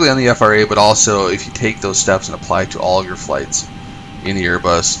 specifically on the FRA, but also if you take those steps and apply to all of your flights in the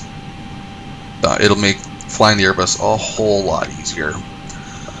Airbus, it'll make flying the Airbus a whole lot easier.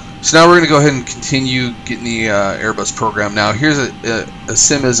 So now we're going to go ahead and continue getting the Airbus program. Now here's a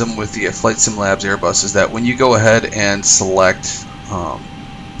simism with the Flight Sim Labs Airbus, is that when you go ahead and select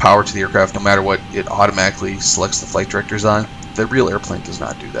power to the aircraft, no matter what, it automatically selects the flight directors on. The real airplane does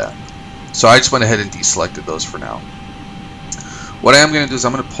not do that. So I just went ahead and deselected those for now. What I am going to do is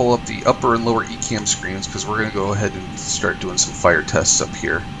I'm going to pull up the upper and lower ECAM screens because we're going to go ahead and start doing some fire tests up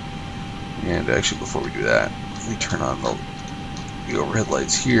here. And actually, before we do that, let me turn on the overhead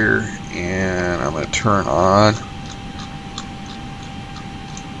lights here, and I'm going to turn on.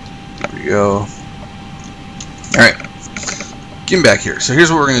 There we go. All right, getting back here. So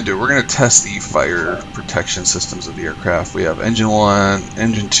here's what we're going to do. We're going to test the fire protection systems of the aircraft. We have engine 1,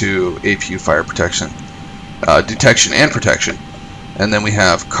 engine 2, APU fire protection, detection and protection. And then we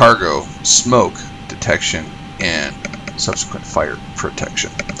have cargo, smoke, detection, and subsequent fire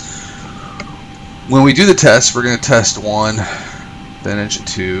protection. When we do the test, we're going to test 1, then engine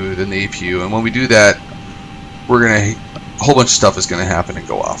 2, then the APU. And when we do that, a whole bunch of stuff is going to happen and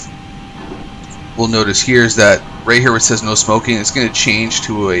go off. We'll notice here is that right here where it says no smoking, it's going to change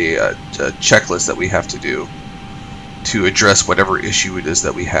to a checklist that we have to do to address whatever issue it is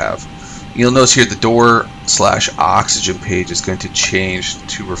that we have. You'll notice here the door/oxygen page is going to change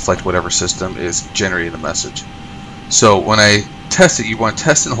to reflect whatever system is generating the message. So when I test it, you want to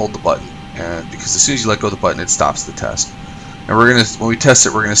test and hold the button, and because as soon as you let go of the button, it stops the test. And when we test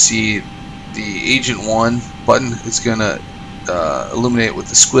it, we're gonna see the Agent 1 button is gonna illuminate with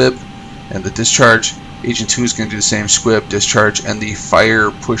the squib and the discharge. Agent 2 is gonna do the same, squib, discharge, and the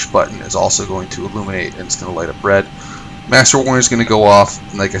fire push button is also going to illuminate and it's gonna light up red. Master warning is going to go off,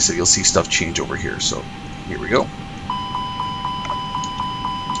 and like I said, you'll see stuff change over here. So here we go.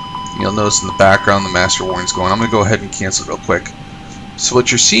 You'll notice in the background the master warning is going. I'm going to go ahead and cancel real quick. So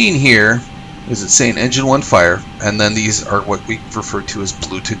what you're seeing here is it's saying engine 1 fire, and then these are what we refer to as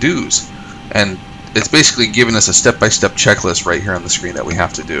blue to-dos. And it's basically giving us a step-by-step checklist right here on the screen that we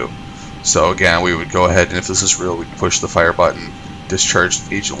have to do. So again, we would go ahead, and if this is real, we'd push the fire button, discharge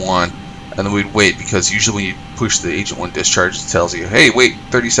Agent 1, and then we'd wait, because usually when you push the Agent 1 discharge, it tells you, hey, wait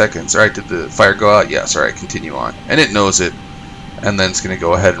 30 seconds. Alright, did the fire go out? Yes. Alright, continue on. And it knows it, and then it's going to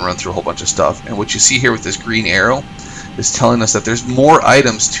go ahead and run through a whole bunch of stuff. And what you see here with this green arrow is telling us that there's more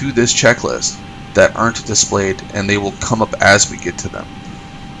items to this checklist that aren't displayed, and they will come up as we get to them.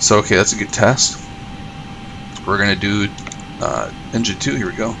 So, okay, that's a good test. We're going to do engine 2. Here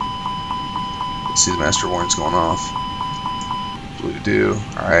we go. Let's see the master warning's going off. Blue to do.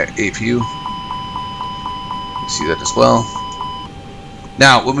 Alright, APU. You see that as well.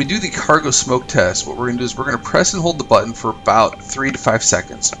 Now, when we do the cargo smoke test, what we're going to do is we're going to press and hold the button for about 3 to 5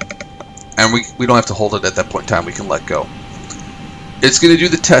 seconds. And we don't have to hold it at that point in time. We can let go. It's going to do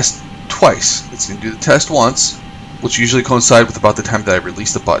the test twice. It's going to do the test once, which usually coincides with about the time that I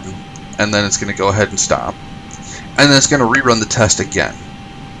release the button. And then it's going to go ahead and stop. And then it's going to rerun the test again.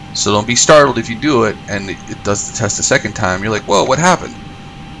 So don't be startled if you do it and it does the test a second time. You're like, whoa, what happened?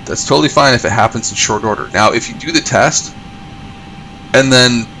 That's totally fine if it happens in short order. Now, if you do the test and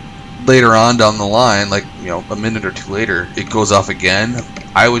then later on down the line, like a minute or two later, it goes off again,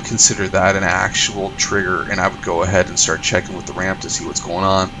 I would consider that an actual trigger, and I would go ahead and start checking with the ramp to see what's going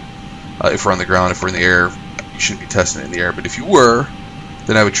on. If we're on the ground, if we're in the air, you shouldn't be testing it in the air. But if you were,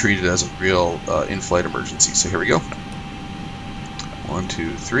 then I would treat it as a real in-flight emergency. So here we go. 1,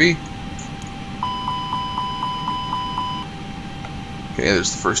 2, 3. Okay,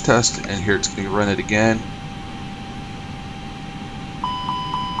 there's the first test, and here it's going to run it again.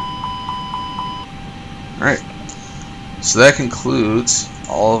 Alright, so that concludes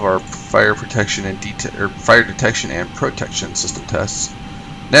all of our fire protection and fire detection and protection system tests.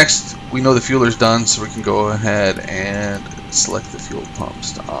 Next, we know the fueler's done, so we can go ahead and select the fuel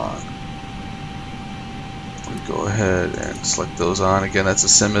pumps to on. Go ahead and select those on. Again, that's a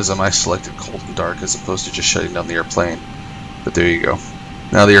simism. I selected cold and dark as opposed to just shutting down the airplane. But there you go.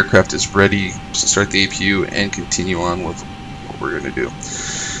 Now the aircraft is ready to start the APU and continue on with what we're going to do.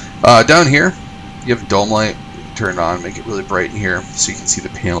 Down here, you have a dome light. Turn it on, make it really bright in here so you can see the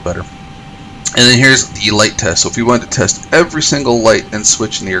panel better. And then here's the light test. So if we wanted to test every single light and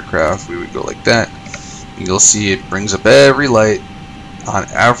switch in the aircraft, we would go like that. You'll see it brings up every light on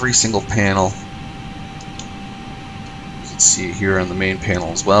every single panel. See here on the main panel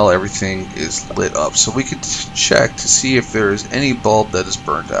as well, everything is lit up, so we could check to see if there is any bulb that is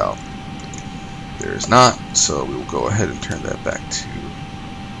burned out. There is not, so we will go ahead and turn that back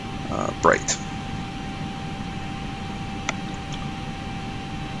to bright.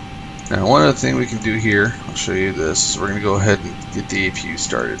 Now, one other thing we can do here, I'll show you this, is we're going to go ahead and get the APU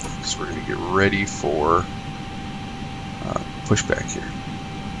started, because we're going to get ready for pushback here.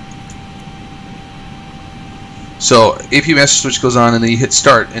 So APU master switch goes on, and then you hit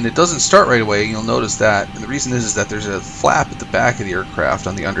start, and it doesn't start right away. You'll notice that, and the reason is that there's a flap at the back of the aircraft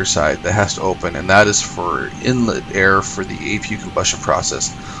on the underside that has to open, and that is for inlet air for the APU combustion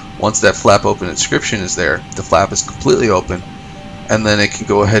process. Once that flap open inscription is there, the flap is completely open, and then it can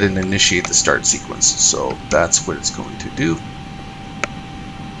go ahead and initiate the start sequence. So that's what it's going to do.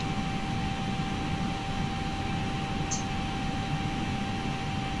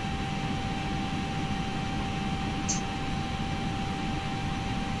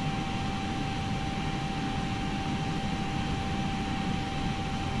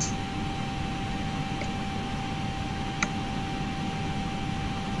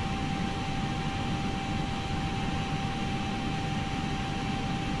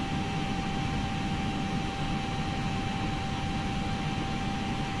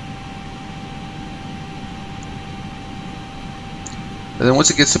 And then once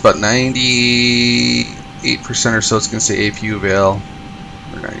it gets to about 98% or so, it's going to say APU avail.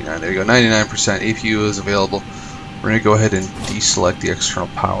 Or 99, there you go, 99% APU is available. We're going to go ahead and deselect the external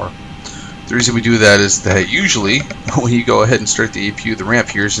power. The reason we do that is that usually when you go ahead and start the APU, the ramp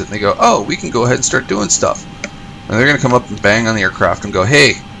hears it and they go, oh, we can go ahead and start doing stuff. And they're going to come up and bang on the aircraft and go,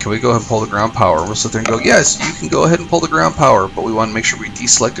 hey, can we go ahead and pull the ground power? And we'll sit there and go, yes, you can go ahead and pull the ground power, but we want to make sure we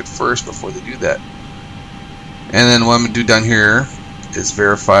deselect it first before they do that. And then what I'm going to do down here is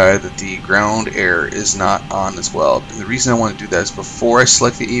verify that the ground air is not on as well. And the reason I want to do that is before I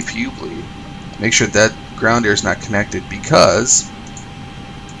select the APU bleed, make sure that ground air is not connected, because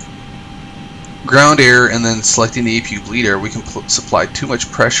ground air and then selecting the APU bleed air, we can supply too much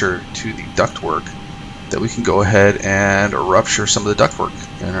pressure to the ductwork that we can go ahead and rupture some of the ductwork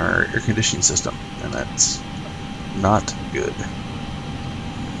in our air conditioning system, and that's not good.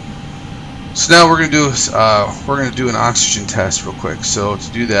 So now we're going to do an oxygen test real quick. So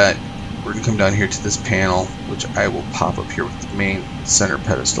to do that, we're going to come down here to this panel, which I will pop up here with the main center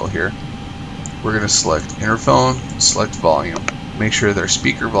pedestal here. We're going to select interphone, select volume, make sure that our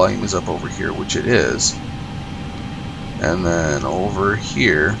speaker volume is up over here, which it is, and then over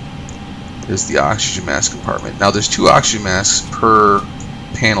here is the oxygen mask compartment. Now there's 2 oxygen masks per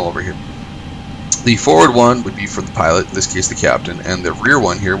panel over here. The forward one would be for the pilot, in this case the captain, and the rear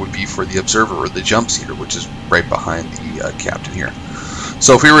one here would be for the observer or the jump seater, which is right behind the captain here.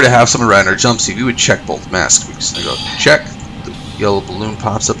 So if we were to have someone ride in our jump seat, we would check both masks. We just go check, the yellow balloon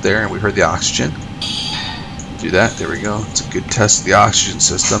pops up there, and we heard the oxygen. Do that, there we go. It's a good test of the oxygen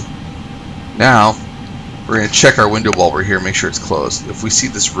system. Now we're going to check our window while we're here, make sure it's closed. If we see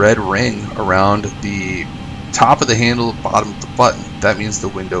this red ring around the top of the handle, bottom of the button, that means the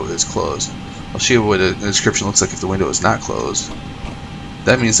window is closed. I'll show you what a description looks like if the window is not closed.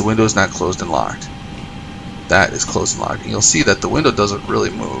 That means the window is not closed and locked. That is closed and locked. And you'll see that the window doesn't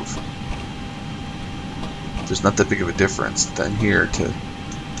really move. There's not that big of a difference than here to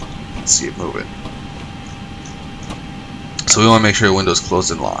see it moving. So we want to make sure the window is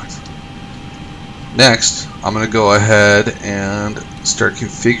closed and locked. Next, I'm going to go ahead and start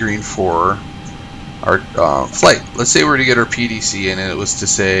configuring for our flight. Let's say we're to get our PDC and it was to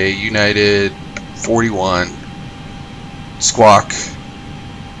say United 41 squawk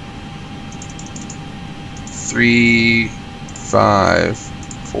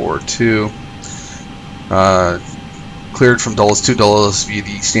 3542 cleared from Dulles to Dulles via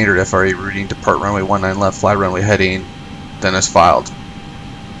the standard FRA routing, depart runway 19 left, fly runway heading, then as filed.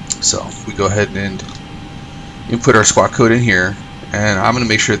 So we go ahead and input our squawk code in here, and I'm going to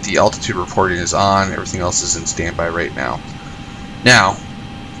make sure that the altitude reporting is on. Everything else is in standby right now. Now,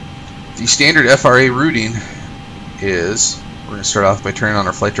 the standard FRA routing is, we're going to start off by turning on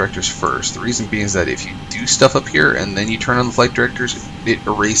our flight directors first. The reason being is that if you do stuff up here and then you turn on the flight directors, it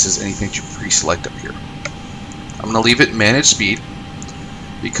erases anything that you pre-select up here. I'm going to leave it manage speed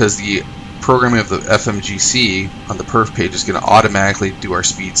because the programming of the FMGC on the perf page is going to automatically do our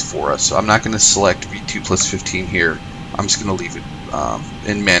speeds for us. So I'm not going to select V2 plus 15 here. I'm just going to leave it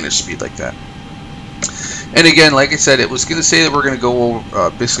in manage speed like that. And again, like I said, it was going to say that we're going to go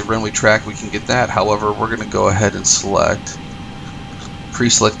basically runway track. We can get that. However, we're going to go ahead and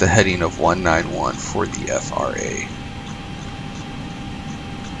pre-select the heading of 191 for the FRA.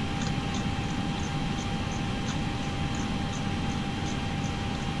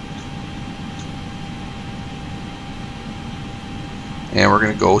 And we're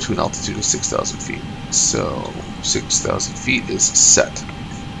going to go to an altitude of 6,000 feet. So 6,000 feet is set.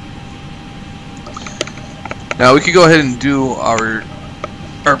 Now we could go ahead and do our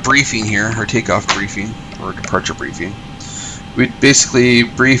briefing here, our takeoff briefing or departure briefing. We'd basically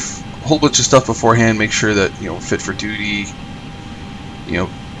brief a whole bunch of stuff beforehand, make sure that, you know, fit for duty, you know,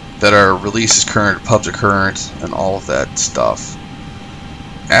 that our release is current, pubs are current, and all of that stuff.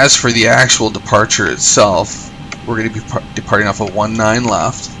 As for the actual departure itself, we're going to be departing off of 19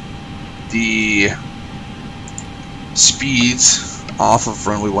 left. The speeds off of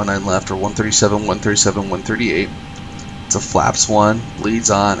runway 19 left are 137, 137, 138. It's a flaps 1, bleeds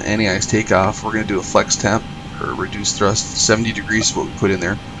on, anti-ice takeoff. We're going to do a flex temp, or reduced thrust, 70 degrees is what we put in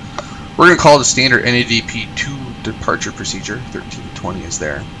there. We're going to call it a standard NADP 2 departure procedure. 1320 is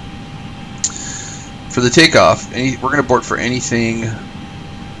there. For the takeoff, we're going to board for anything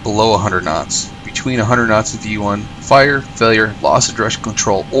below 100 knots. Between 100 knots and V1, fire, failure, loss of direction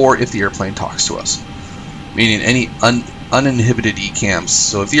control, or if the airplane talks to us. Meaning any uninhibited ECAMs.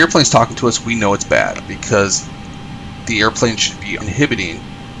 So if the airplane's talking to us, we know it's bad, because the airplane should be inhibiting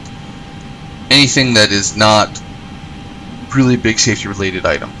anything that is not really big safety related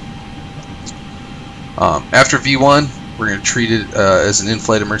item. After V1, we're going to treat it as an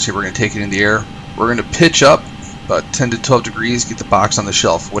in-flight emergency. We're going to take it in the air. We're going to pitch up about 10 to 12 degrees, get the box on the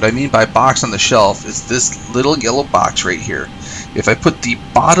shelf. What I mean by box on the shelf is this little yellow box right here. If I put the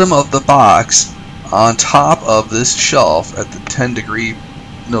bottom of the box on top of this shelf at the 10 degree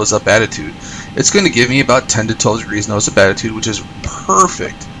nose up attitude, it's going to give me about 10 to 12 degrees nose up attitude, which is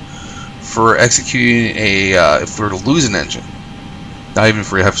perfect for executing a if we were to lose an engine. Not even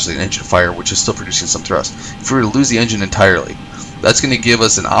if we have an engine fire, which is still producing some thrust. If we were to lose the engine entirely, that's going to give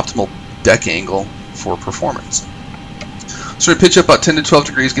us an optimal deck angle for performance. So we pitch up about 10 to 12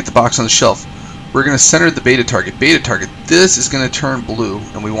 degrees, get the box on the shelf. We're going to center the beta target. Beta target, this is going to turn blue,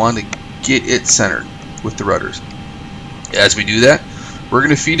 and we want to get it centered with the rudders. As we do that, we're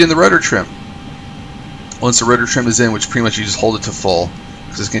going to feed in the rudder trim. Once the rudder trim is in, which pretty much you just hold it to full,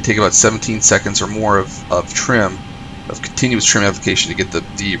 because it's going to take about 17 seconds or more of trim, of continuous trim application to get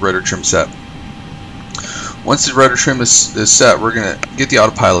the rudder trim set. Once the rudder trim is set, we're going to get the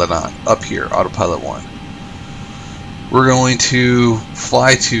autopilot on, up here, autopilot 1. We're going to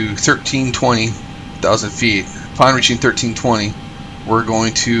fly to 1320,000 feet. Upon reaching 1320, we're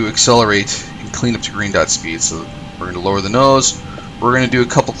going to accelerate and clean up to green dot speed. So we're going to lower the nose. We're going to do a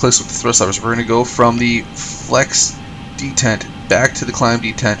couple clicks with the thrust levers. We're going to go from the flex detent back to the climb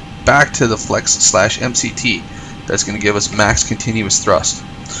detent, back to the flex / MCT. That's going to give us max continuous thrust.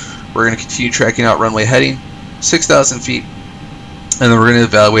 We're going to continue tracking out runway heading, 6,000 feet, and then we're going to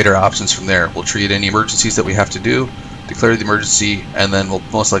evaluate our options from there. We'll treat any emergencies that we have to do, declare the emergency, and then we'll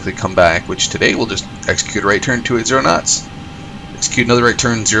most likely come back, which today we'll just execute a right turn 280 knots, execute another right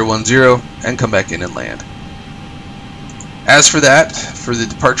turn 010, and come back in and land. As for that, for the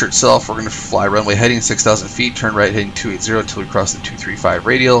departure itself, we're going to fly runway heading 6,000 feet, turn right heading 280 until we cross the 235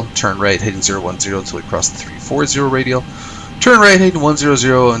 radial, turn right heading 010 until we cross the 340 radial, turn right heading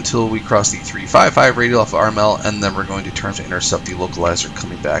 100 until we cross the 355 radial off of RML, and then we're going to turn to intercept the localizer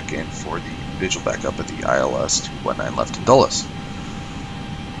coming back in for the visual backup at the ILS to 19 left in Dulles.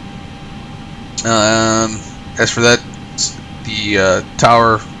 As for that, the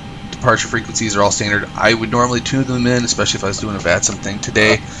tower departure frequencies are all standard. I would normally tune them in, especially if I was doing a VATSIM thing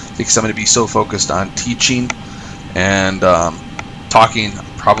today, because I'm going to be so focused on teaching and talking. I'm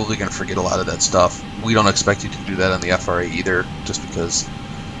probably going to forget a lot of that stuff. We don't expect you to do that on the FRA either, just because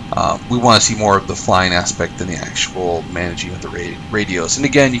we want to see more of the flying aspect than the actual managing of the radios. And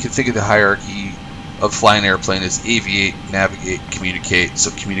again, you can think of the hierarchy of flying airplane as aviate, navigate, communicate.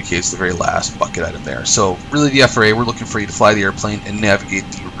 So communicate is the very last bucket item there. So really the FRA, we're looking for you to fly the airplane and navigate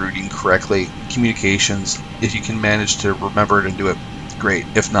the routing correctly. Communications, if you can manage to remember it and do it, great.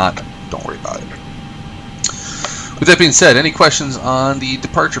 If not, don't worry about it. With that being said, any questions on the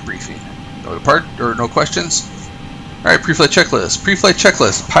departure briefing? No questions? Alright, pre-flight checklist. Pre-flight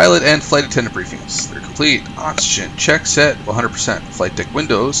checklist, pilot and flight attendant briefings. They're complete. Oxygen, check, set, 100%. Flight deck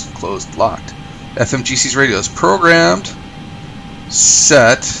windows, closed, locked. FMGC's radios, programmed,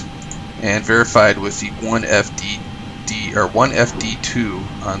 set, and verified with the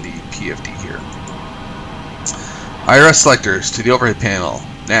 1FD2 on the PFD here. IRS selectors to the overhead panel,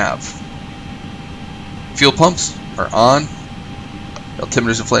 nav. Fuel pumps are on.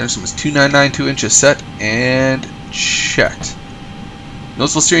 Altimeters and flight instruments 2992 inches set and checked.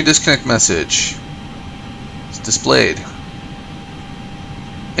 Noticeable steering disconnect message is displayed.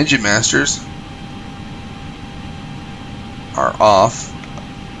 Engine masters are off.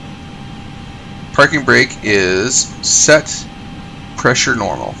 Parking brake is set, pressure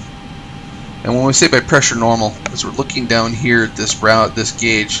normal. And when we say by pressure normal, as we're looking down here at this route, this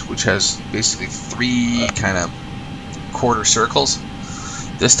gauge, which has basically three kind of quarter circles,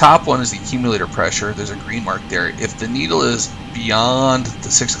 This top one is the accumulator pressure. There's a green mark there. If the needle is beyond the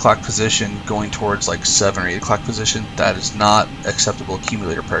 6 o'clock position going towards like 7 or 8 o'clock position, that is not acceptable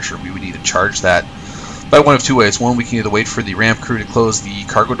accumulator pressure. We would need to charge that by one of two ways. One, we can either wait for the ramp crew to close the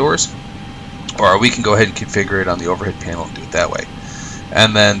cargo doors, or we can go ahead and configure it on the overhead panel and do it that way.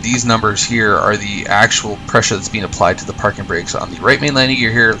 And then these numbers here are the actual pressure that's being applied to the parking brakes on the right main landing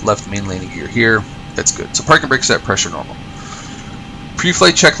gear here, left main landing gear here. That's good. So parking brakes at pressure normal.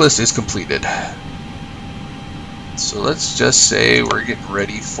 Pre-flight checklist is completed. So let's just say we're getting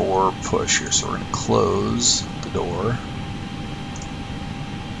ready for push here. So we're going to close the door.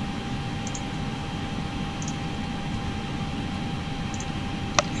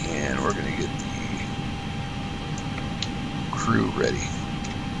 And we're going to get the crew ready.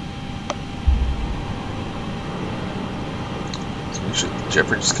 So make sure the jet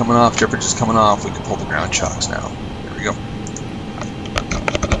bridge is coming off. Jet bridge is coming off. We can pull the ground chocks now. There we go.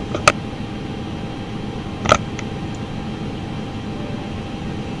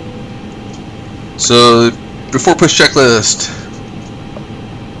 So, before push checklist,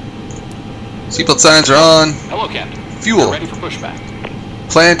 seatbelt signs are on. Hello, Captain. Fuel. We're ready for pushback.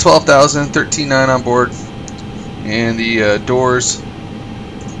 Plan 12,000, 13,900 on board, and the doors,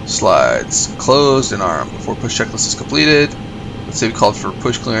 slides closed and armed. Before push checklist is completed, let's say we called for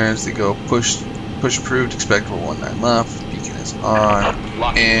push clearance. They go push approved. Expect for 19 left. Beacon is on,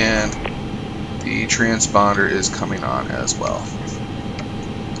 and the transponder is coming on as well.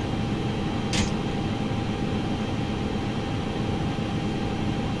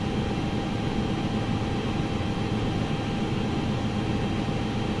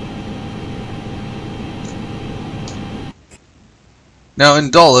 Now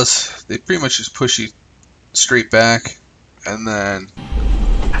in Dulles, they pretty much just push you straight back, and then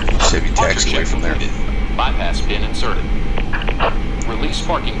just have you taxi away from there. Bypass pin inserted. Release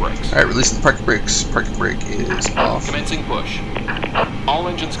parking brakes. Alright, releasing the parking brakes. Parking brake is off. Commencing push. All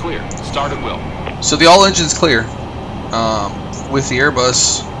engines clear. Start at will. So the all engines clear. With the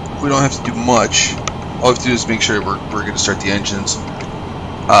Airbus, we don't have to do much. All we have to do is make sure we're going to start the engines.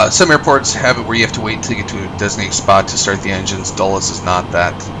 Some airports have it where you have to wait until you get to a designated spot to start the engines. Dulles is not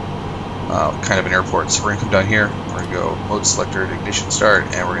that kind of an airport. So we're going to come down here. We're going to go mode selector, ignition start,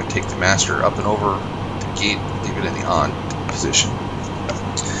 and we're going to take the master up and over the gate, leave it in the on position.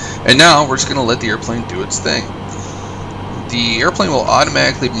 And now we're just going to let the airplane do its thing. The airplane will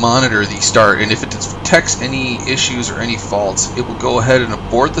automatically monitor the start, and if it detects any issues or any faults, it will go ahead and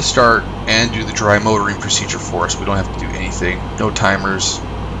abort the start and do the dry motoring procedure for us. We don't have to do anything. No timers.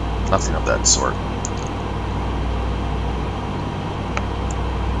 Nothing of that sort.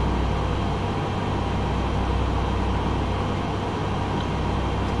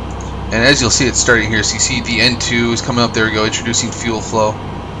 And as you'll see, it's starting here. So you see the N2 is coming up. There we go, introducing fuel flow.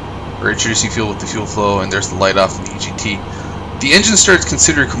 Or introducing fuel with the fuel flow, and there's the light off in the EGT. The engine start is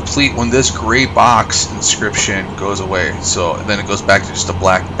considered complete when this gray box inscription goes away. So then it goes back to just a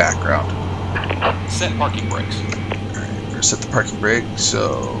black background. Set parking brakes. Set the parking brake,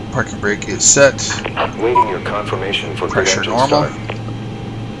 so parking brake is set. Waiting your confirmation for pressure normal. Start.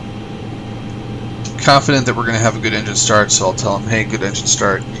 Confident that we're going to have a good engine start, so I'll tell them, hey, good engine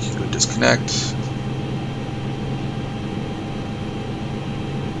start. You can go disconnect.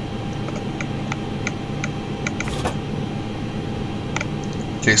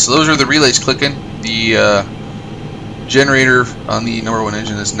 Okay, so those are the relays clicking. The generator on the #1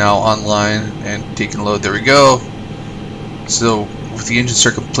 engine is now online and taking load. There we go. So with the engine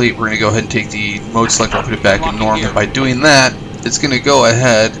start complete, we're going to go ahead and take the mode selector and put it back in norm. And by doing that, it's going to go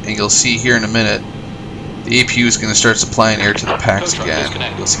ahead, and you'll see here in a minute, the APU is going to start supplying air to the packs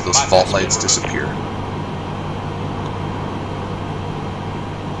again. You'll see those fault lights disappear.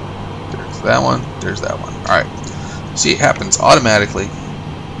 There's that one. There's that one. Alright. See, it happens automatically.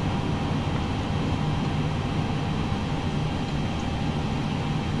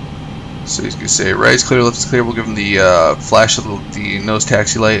 So he's going to say right is clear, left is clear. We'll give him the flash of the nose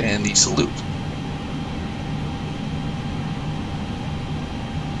taxi light and the salute.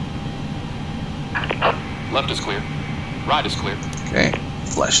 Left is clear. Right is clear. Okay.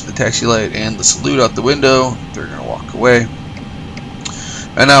 Flash the taxi light and the salute out the window. They're going to walk away.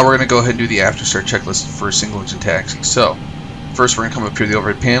 And now we're going to go ahead and do the after start checklist for a single engine taxi. So first we're going to come up here to the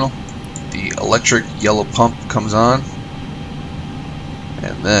overhead panel. The electric yellow pump comes on.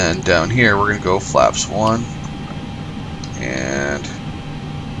 And then down here we're going to go flaps 1, and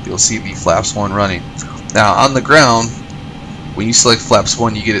you'll see the flaps 1 running. Now on the ground, when you select flaps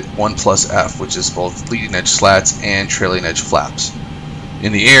 1, you get it 1 plus F, which is both leading edge slats and trailing edge flaps.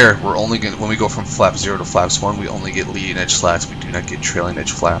 In the air, we're only going when we go from flap 0 to flaps 1, we only get leading edge slats. We do do not get trailing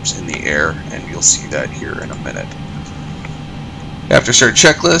edge flaps in the air, and you'll see that here in a minute. After start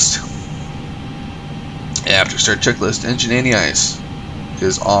checklist, engine anti-ice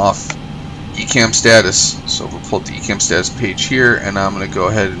is off. ECAM status, so we'll pull up the ECAM status page here, and I'm going to go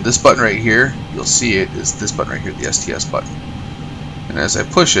ahead, and this button right here, you'll see it is this button right here, the STS button. And as I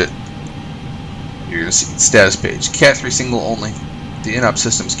push it, you're going to see the status page. Cat 3 single only. The in-op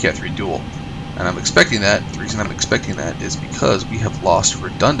system is Cat 3 dual. And I'm expecting that. The reason I'm expecting that is because we have lost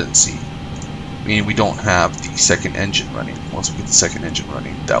redundancy, meaning we don't have the second engine running. Once we get the second engine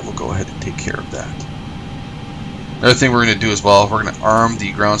running, that will go ahead and take care of that. Another thing we're going to do as well, we're going to arm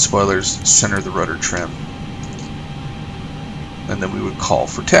the ground spoilers, center the rudder trim, and then we would call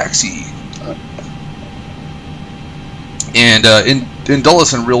for taxi. And in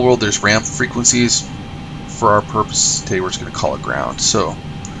Dulles and real world, there's ramp frequencies. For our purpose today, we're just going to call it ground. So,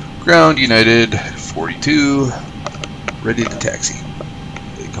 ground United 42, ready to taxi.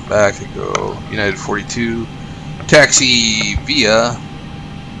 They come back, they go United 42, taxi via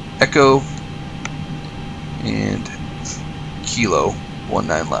Echo and Kilo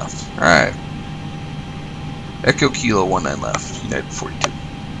 19 left. Alright. Echo Kilo 19 left, United 42.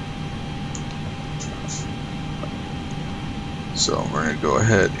 So we're going to go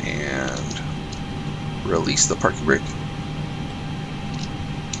ahead and release the parking brake.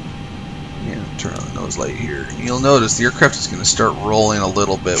 And turn on the nose light here. And you'll notice the aircraft is going to start rolling a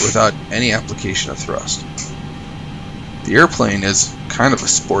little bit without any application of thrust. The airplane is kind of a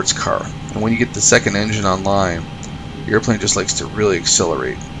sports car, and when you get the second engine online, the airplane just likes to really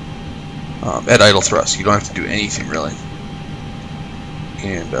accelerate at idle thrust. You don't have to do anything really.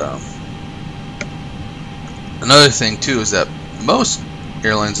 And another thing too is that most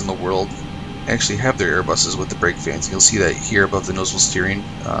airlines in the world actually have their Airbuses with the brake fans. You'll see that here above the nozzle steering,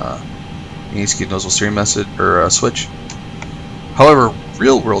 nozzle steering message or switch. However,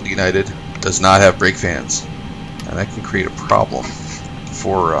 Real World United does not have brake fans, and that can create a problem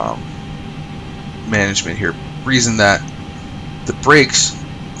for management here. Reason that the brakes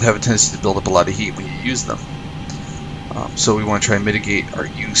have a tendency to build up a lot of heat when you use them. So we want to try and mitigate our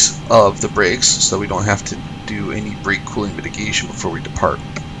use of the brakes so we don't have to do any brake cooling mitigation before we depart.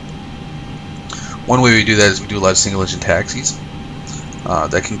 One way we do that is we do a lot of single engine taxis.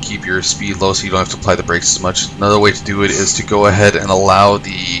 That can keep your speed low so you don't have to apply the brakes as much. Another way to do it is to go ahead and allow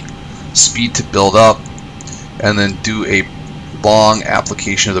the speed to build up and then do a long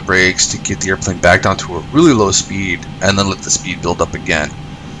application of the brakes to get the airplane back down to a really low speed and then let the speed build up again.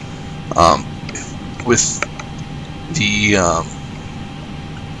 With the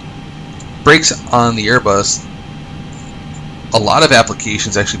brakes on the Airbus, a lot of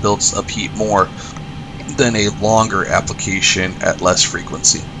applications actually builds up heat more than a longer application at less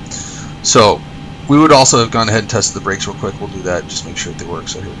frequency. So we would also have gone ahead and tested the brakes real quick. We'll do that, just make sure that they work.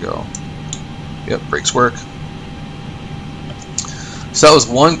 So here we go. Yep, brakes work. So that was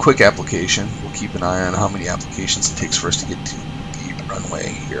one quick application. We'll keep an eye on how many applications it takes for us to get to the runway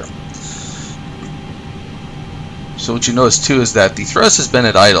here. So what you notice too is that the thrust has been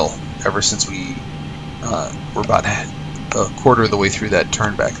at idle ever since we were about a quarter of the way through that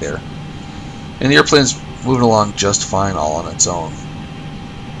turn back there. And the airplane's moving along just fine all on its own.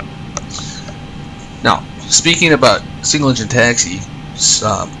 Now, speaking about single engine taxi,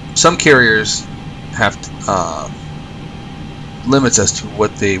 some carriers have limits as to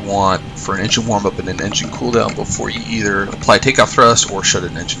what they want for an engine warm up and an engine cool down before you either apply takeoff thrust or shut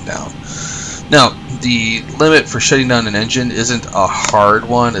an engine down. Now, the limit for shutting down an engine isn't a hard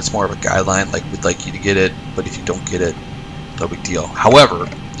one. It's more of a guideline, like we'd like you to get it, but if you don't get it, no big deal. However,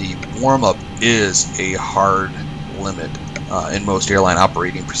 the warm-up is a hard limit in most airline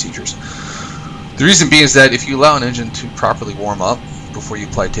operating procedures. The reason being is that if you allow an engine to properly warm up before you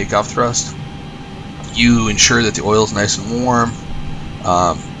apply takeoff thrust, you ensure that the oil is nice and warm,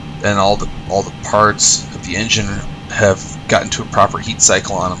 and all the parts of the engine have gotten to a proper heat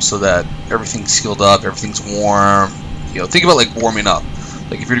cycle on them, so that everything's sealed up, everything's warm. You know, think about like warming up.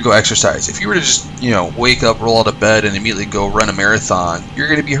 Like if you were to go exercise, if you were to just, wake up, roll out of bed, and immediately go run a marathon, you're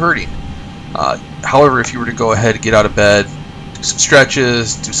going to be hurting. However, if you were to go ahead, get out of bed, do some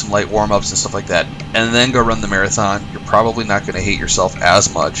stretches, do some light warm-ups and stuff like that, and then go run the marathon, you're probably not going to hate yourself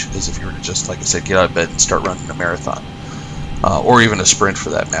as much as if you were to just, like I said, get out of bed and start running a marathon, or even a sprint for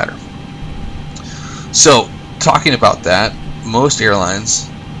that matter. So, talking about that, most airlines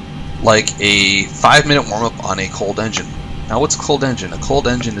like a 5-minute warm-up on a cold engine. Now, what's a cold engine? A cold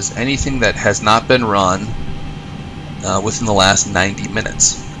engine is anything that has not been run within the last 90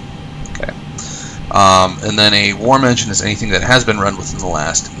 minutes. Okay. And then a warm engine is anything that has been run within the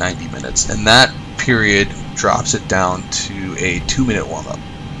last 90 minutes. And that period drops it down to a 2-minute warm-up.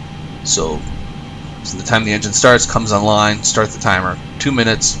 So from the time the engine starts, comes online, start the timer, 2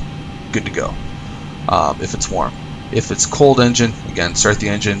 minutes, good to go. If it's warm. If it's cold engine, again, start the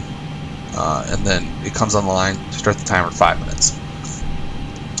engine, and then it comes online, start the timer, 5 minutes.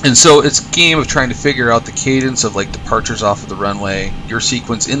 And so it's a game of trying to figure out the cadence of like departures off of the runway, your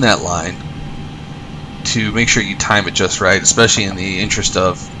sequence in that line, to make sure you time it just right, especially in the interest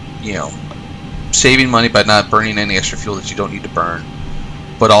of, you know, saving money by not burning any extra fuel that you don't need to burn,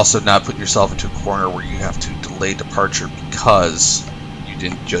 but also not putting yourself into a corner where you have to delay departure because you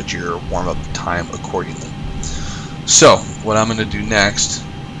didn't judge your warm-up time accordingly. So what I'm going to do next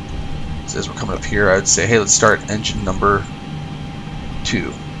is, as we're coming up here, I would say, hey, let's start engine number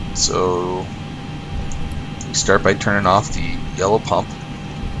 2. So we start by turning off the yellow pump,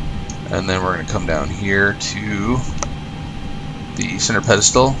 and then we're going to come down here to the center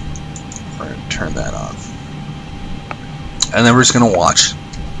pedestal. We're going to turn that on, and then we're just going to watch.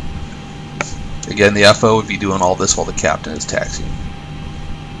 Again, the FO would be doing all this while the captain is taxiing.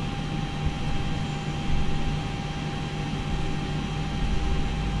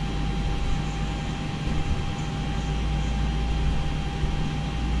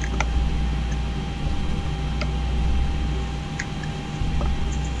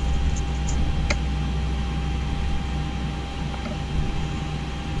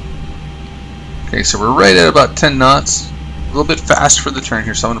 Okay, so we're right at about 10 knots. A little bit fast for the turn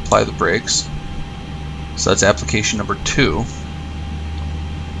here, so I'm going to apply the brakes. So that's application number 2.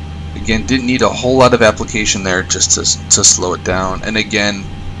 Again, didn't need a whole lot of application there just to slow it down. And again,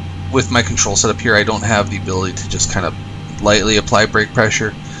 with my control setup here, I don't have the ability to just kind of lightly apply brake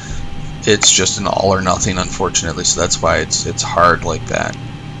pressure. It's just an all or nothing, unfortunately, so that's why it's hard like that.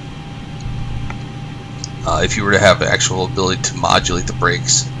 If you were to have the actual ability to modulate the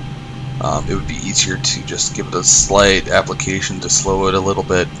brakes, it would be easier to just give it a slight application to slow it a little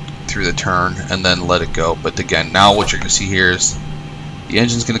bit through the turn and then let it go. But again, now what you're going to see here is the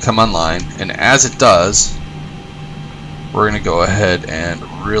engine's going to come online, and as it does, we're going to go ahead and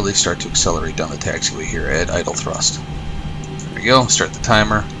really start to accelerate down the taxiway here at idle thrust. There we go. Start the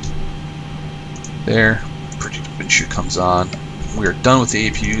timer. There. Projected wind chute comes on. We are done with the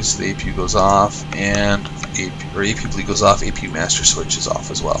APU, so the APU goes off, and APU bleed goes off, APU master switch is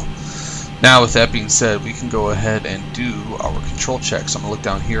off as well. Now, with that being said, we can go ahead and do our control checks. I'm going to look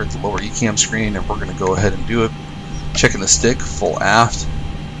down here at the lower ECAM screen, and we're going to go ahead and do it. Checking the stick, full aft,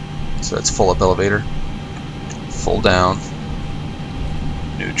 so that's full up elevator, full down,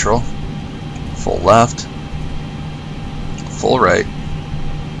 neutral, full left, full right,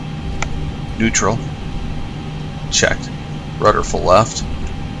 neutral, checked. Rudder full left,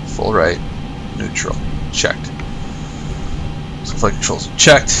 full right, neutral, checked. So flight controls are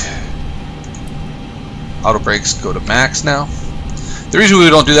checked. Auto brakes go to max now. The reason we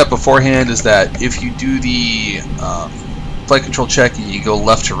don't do that beforehand is that if you do the flight control check and you go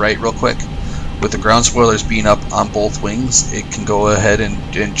left to right real quick, with the ground spoilers being up on both wings, it can go ahead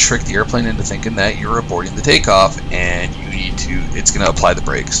and trick the airplane into thinking that you're aborting the takeoff, and you need to, it's going to apply the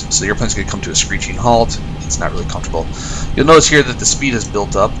brakes. So the airplane's going to come to a screeching halt. It's not really comfortable. You'll notice here that the speed has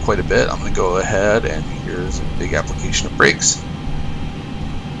built up quite a bit. I'm going to go ahead, and here's a big application of brakes.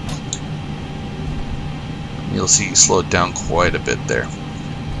 You'll see you slow it down quite a bit there.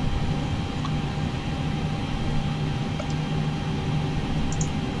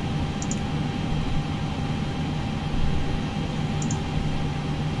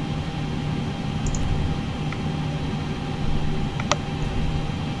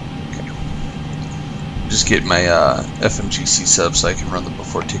 Just get my FMGC set up so I can run the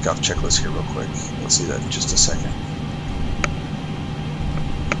before takeoff checklist here real quick. You'll see that in just a second.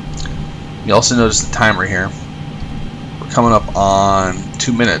 You also notice the timer here. We're coming up on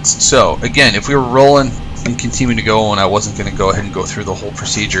 2 minutes. So again, if we were rolling and continuing to go and I wasn't going to go ahead and go through the whole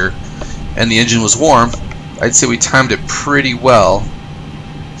procedure and the engine was warm, I'd say we timed it pretty well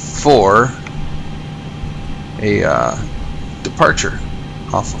for a departure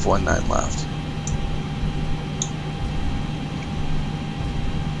off of 19 left.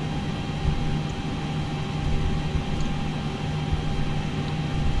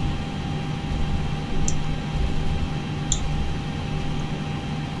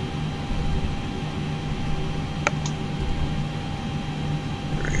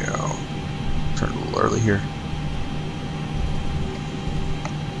 Early here.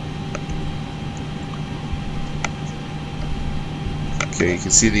 Okay, you can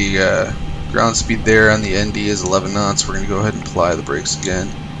see the ground speed there on the ND is 11 knots. We're going to go ahead and apply the brakes again.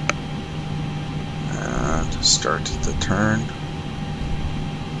 And start the turn.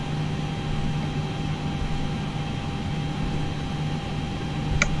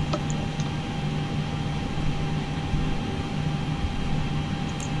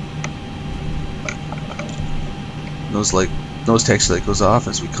 nose taxi light goes off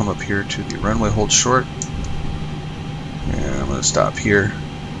as we come up here to the runway. Hold short, and I'm going to stop here.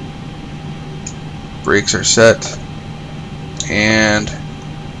 Brakes are set, and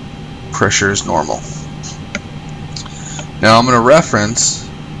pressure is normal. Now I'm going to reference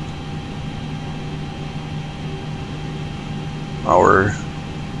our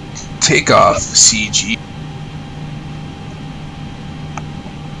takeoff CG.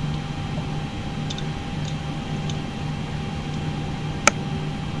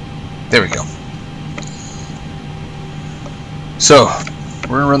 There we go. So we're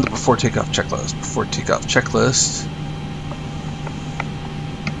going to run the before takeoff checklist. Before takeoff checklist.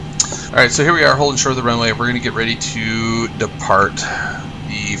 Alright, so here we are holding short of the runway. We're going to get ready to depart.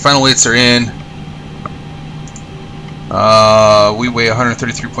 The final weights are in. We weigh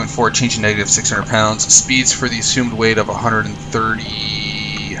 133.4, change in negative 600 pounds. Speeds for the assumed weight of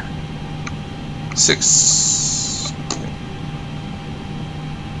 136.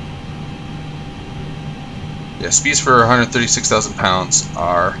 Yeah, speeds for 136,000 pounds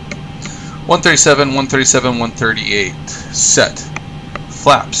are 137, 137, 138. Set.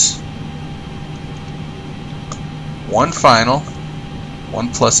 Flaps. 1 final, 1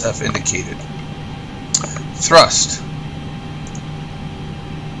 plus F indicated. Thrust.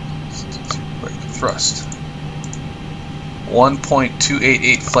 Thrust.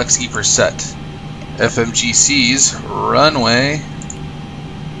 1.288 flex E per set. FMGC's runway.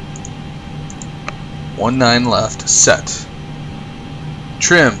 19 left. Set.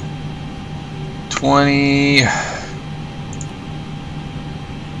 Trim.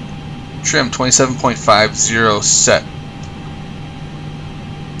 27.50 set.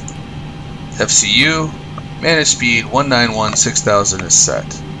 FCU. Managed speed 191,6000 is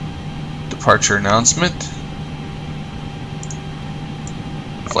set. Departure announcement.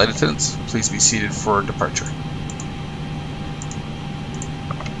 Flight attendants, please be seated for departure.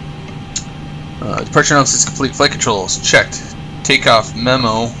 Departure announcement is complete. Flight controls checked. Takeoff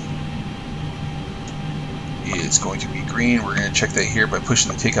memo is going to be green. We're going to check that here by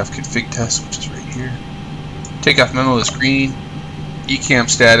pushing the takeoff config test, which is right here. Takeoff memo is green. ECAM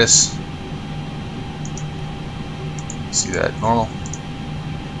status. See that? Normal.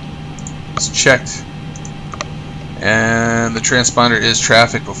 It's checked. And the transponder is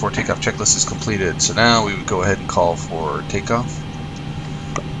traffic before takeoff checklist is completed. So now we would go ahead and call for takeoff.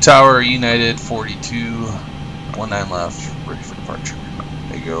 Tower United 42, 19 left, ready for departure.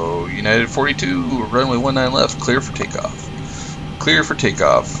 There you go, United 42, runway 19 left, clear for takeoff. Clear for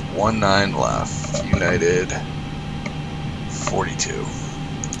takeoff, 19 left, United 42.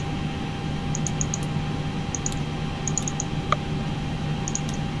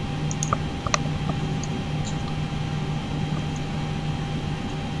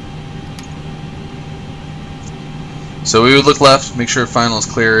 So we would look left, make sure final is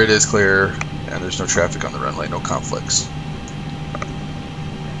clear. It is clear, and there's no traffic on the runway, no conflicts.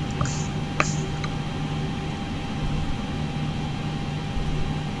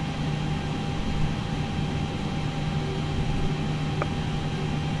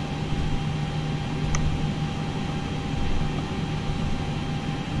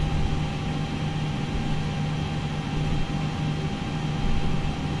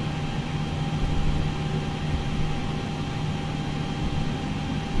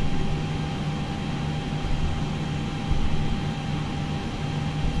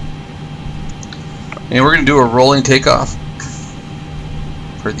 And we're going to do a rolling takeoff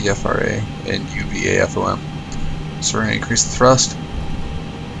for the FRA and UVA FOM. So we're going to increase the thrust.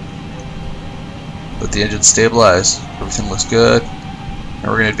 Let the engine stabilize. Everything looks good. And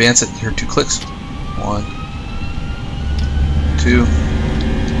we're going to advance it here 2 clicks. 1, 2.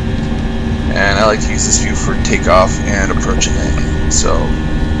 And I like to use this view for takeoff and approach and landing. So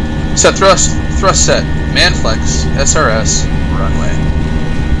set thrust. Thrust set. Man flex. SRS. Runway.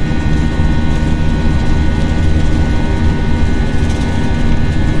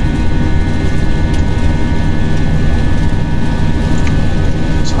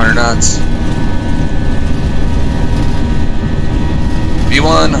 Knots.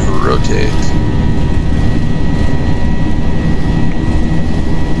 V1, rotate.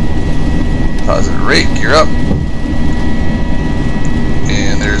 Positive rate, gear up.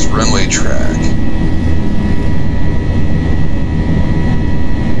 And there's runway track.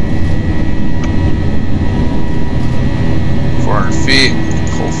 feet.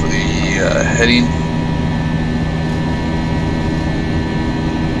 Pull for the heading.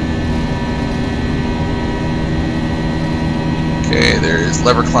 Okay, there's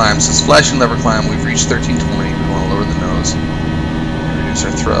lever climb. So it's flashing lever climb. We've reached 1320. We want to lower the nose. Reduce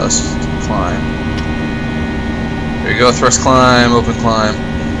our thrust to climb. There you go, thrust climb, open climb.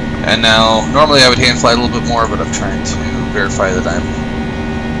 And now, normally I would hand fly a little bit more, but I'm trying to verify that I'm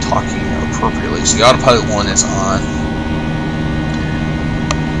talking appropriately. So the autopilot 1 is on.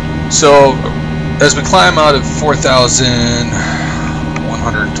 So as we climb out of 4,120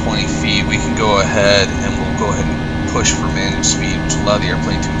 feet, we can go ahead and we'll go ahead and push for managed speed, which will allow the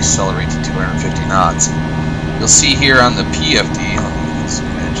airplane to accelerate to 250 knots. You'll see here on the PFD, let me zoom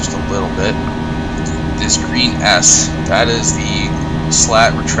in just a little bit, this green S, that is the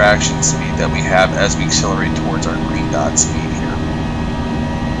slat retraction speed that we have as we accelerate towards our green dot speed here.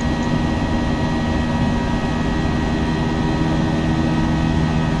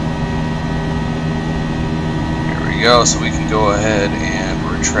 Here we go, so we can go ahead and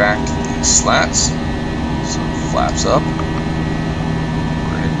retract these slats. So flaps up.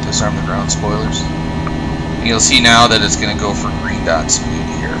 We're going to disarm the ground spoilers. And you'll see now that it's going to go for green dot speed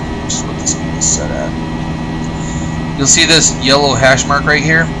here, which is what the speed is set at. You'll see this yellow hash mark right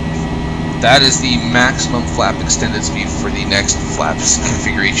here. That is the maximum flap extended speed for the next flaps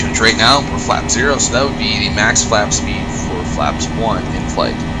configuration, which right now we're flap 0, so that would be the max flap speed for flaps 1 in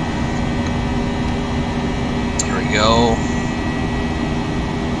flight. Here we go.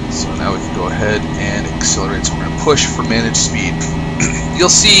 So now we can go ahead and accelerate. So we're going to push for managed speed. You'll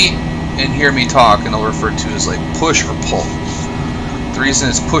see and hear me talk, and I'll refer to as like push or pull. The reason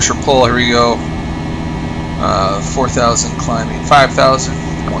it's push or pull, here we go. 4,000 climbing, 5,000,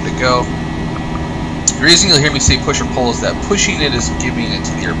 1 to go. The reason you'll hear me say push or pull is that pushing it is giving it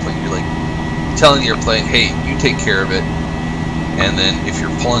to the airplane. You're like telling the airplane, hey, you take care of it. And then if you're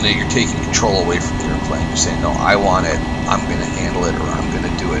pulling it, you're taking control away from the airplane. You're saying, no, I want it, I'm going to handle it, or I'm going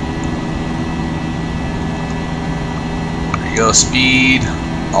to do it. There you go, speed,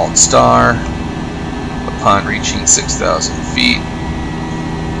 Alt star, upon reaching 6,000 feet.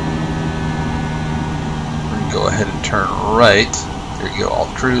 Go ahead and turn right. There you go,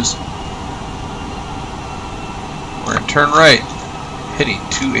 Alt cruise. We're going to turn right, hitting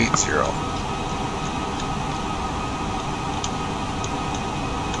 280.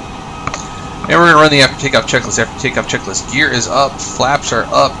 And we're going to run the after takeoff checklist. After takeoff checklist, gear is up, flaps are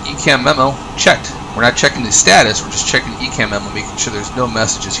up, ECAM memo checked. We're not checking the status, we're just checking the ECAM memo, making sure there's no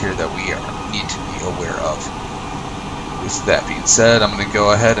messages here that we need to be aware of. With that being said, I'm going to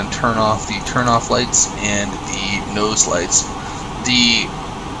go ahead and turn off the turn-off lights and the nose lights. The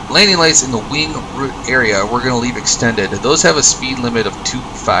landing lights in the wing area we're going to leave extended. Those have a speed limit of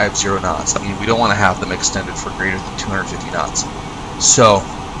 250 knots. I mean, we don't want to have them extended for greater than 250 knots. So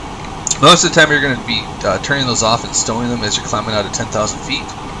most of the time you're going to be turning those off and stowing them as you're climbing out of 10,000 feet.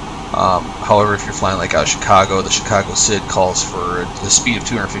 However, if you're flying like out of Chicago, the Chicago SID calls for the speed of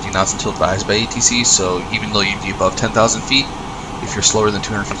 250 knots until advised by ATC, so even though you'd be above 10,000 feet, if you're slower than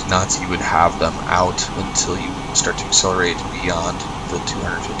 250 knots, you would have them out until you start to accelerate beyond the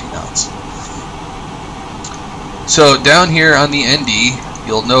 250 knots. So down here on the ND,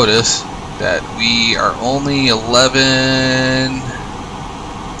 you'll notice that we are only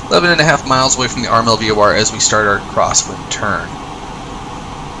 11.5 miles away from the RML VOR as we start our crosswind turn.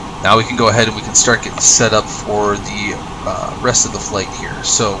 Now we can go ahead and we can start getting set up for the rest of the flight here.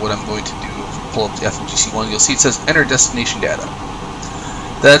 So what I'm going to do, if we pull up the FMGC one, you'll see it says enter destination data.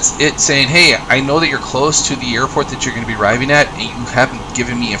 That's it saying, hey, I know that you're close to the airport that you're going to be arriving at, and you haven't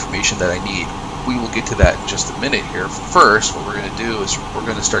given me information that I need. We will get to that in just a minute here. First, what we're going to do is we're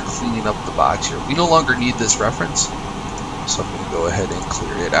going to start cleaning up the box here. We no longer need this reference, so I'm going to go ahead and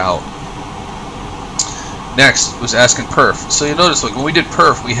clear it out. Next was asking perf. So you notice, like when we did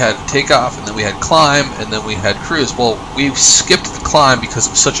perf, we had takeoff, and then we had climb, and then we had cruise. Well, we skipped the climb because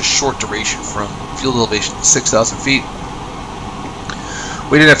it was such a short duration from field elevation to 6,000 feet.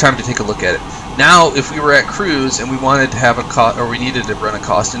 We didn't have time to take a look at it. Now, if we were at cruise and we wanted to have a we needed to run a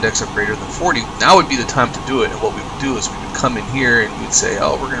cost index of greater than 40, now would be the time to do it. And what we would do is we would come in here and we'd say,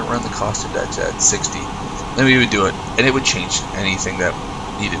 oh, we're going to run the cost index at 60. Then we would do it, and it would change anything that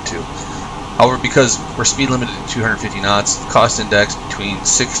needed to. However, because we're speed limited to 250 knots, the cost index between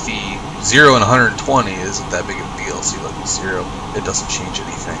 60, 0, and 120 isn't that big of a deal. See, like 0, it doesn't change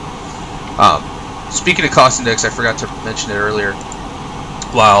anything. Speaking of cost index, I forgot to mention it earlier.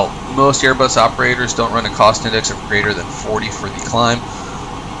 While most Airbus operators don't run a cost index of greater than 40 for the climb,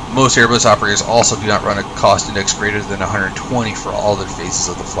 most Airbus operators also do not run a cost index greater than 120 for all the phases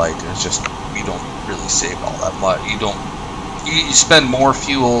of the flight. And it's just, you don't really save all that much. You spend more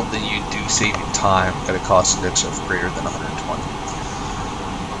fuel than you do saving time at a cost index of greater than 120.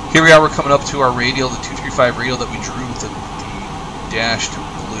 Here we are, we're coming up to our radial, the 235 radial that we drew with the dashed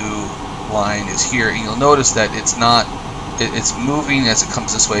blue line is here, and you'll notice that it's not it's moving as it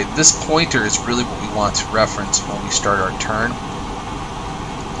comes this way. This pointer is really what we want to reference when we start our turn.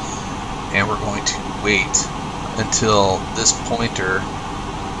 And we're going to wait until this pointer,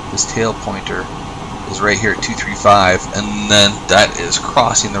 this tail pointer, is right here at 235, and then that is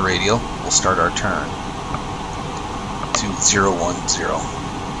crossing the radial. We'll start our turn to 010.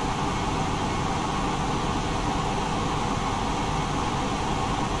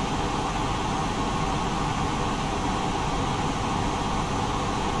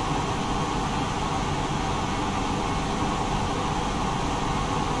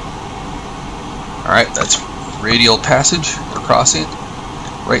 Alright, that's radial passage or crossing.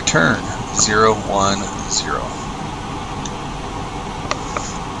 Right turn, 010.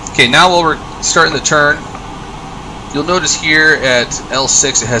 Okay, now while we're starting the turn, you'll notice here at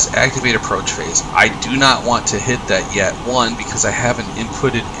L6 it has activate approach phase. I do not want to hit that yet. One, because I haven't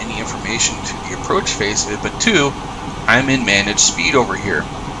inputted any information to the approach phase of it, but two, I'm in managed speed over here.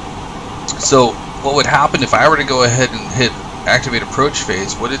 So what would happen if I were to go ahead and hit activate approach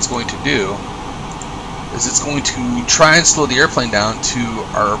phase? What it's going to do is it's going to try and slow the airplane down to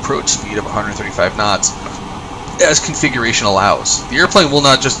our approach speed of 135 knots as configuration allows. The airplane will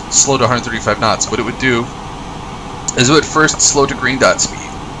not just slow to 135 knots. What it would do is it would first slow to green dot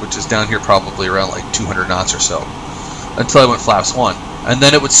speed, which is down here probably around like 200 knots or so, until I went flaps 1. And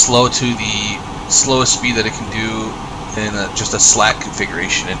then it would slow to the slowest speed that it can do in just a slack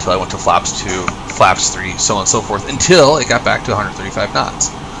configuration until I went to flaps 2, flaps 3, so on and so forth, until it got back to 135 knots.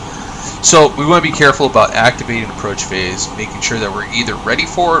 So we want to be careful about activating approach phase, making sure that we're either ready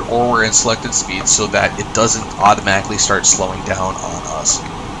for it or we're in selected speed so that it doesn't automatically start slowing down on us.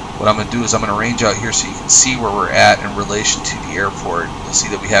 What I'm going to do is I'm going to range out here so you can see where we're at in relation to the airport. You'll see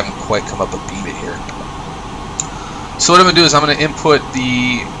that we haven't quite come up with beam it here. So what I'm going to do is I'm going to input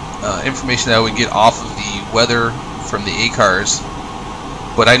the information that I would get off of the weather from the ACARS,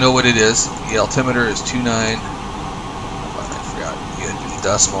 but I know what it is. The altimeter is 29.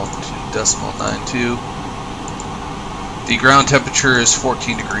 Decimal 2.92. The ground temperature is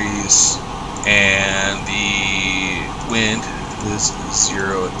 14 degrees and the wind is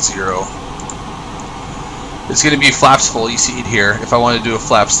 0 at 0. It's going to be flaps full. You see it here. If I want to do a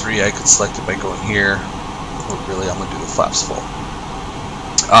flaps 3, I could select it by going here. But really, I'm going to do the flaps full.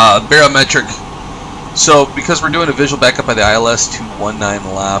 Barometric. So because we're doing a visual backup by the ILS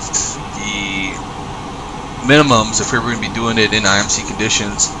 219 left, the minimums, if we were going to be doing it in IMC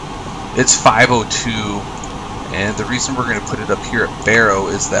conditions, it's 502, and the reason we're going to put it up here at baro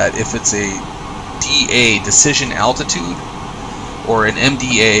is that if it's a DA, decision altitude, or an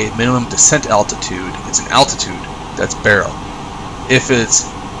MDA, minimum descent altitude, it's an altitude, that's baro. If it's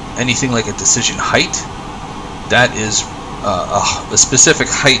anything like a decision height, that is a specific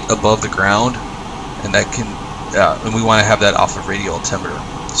height above the ground, and that can, and we want to have that off of radial altimeter.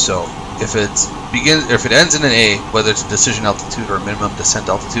 So if it ends in an A, whether it's a decision altitude or a minimum descent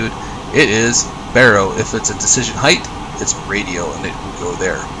altitude, it is baro. If it's a decision height, it's radio, and it will go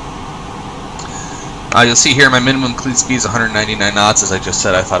there. You'll see here my minimum clean speed is 199 knots. As I just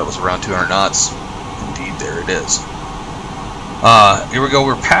said, I thought it was around 200 knots. Indeed, there it is. Here we go.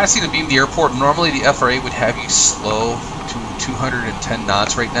 We're passing a beam the airport. Normally the FRA would have you slow to 210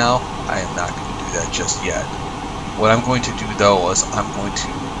 knots right now. I am not going to do that just yet. What I'm going to do though is I'm going to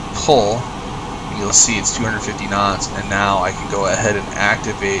pull. You'll see it's 250 knots, and now I can go ahead and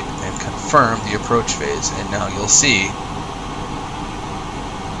activate and confirm the approach phase, and now you'll see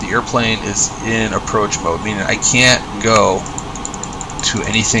the airplane is in approach mode, meaning I can't go to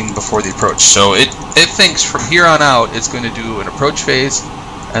anything before the approach. So it thinks from here on out it's going to do an approach phase,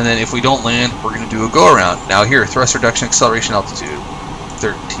 and then if we don't land, we're going to do a go around. Now here, thrust reduction acceleration altitude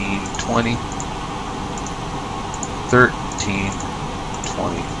 1320,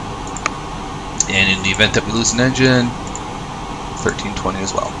 1320. And in the event that we lose an engine, 1320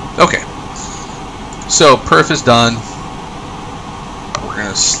 as well. Okay, so perf is done. We're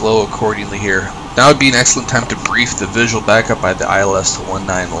going to slow accordingly here. Now would be an excellent time to brief the visual backup by the ILS to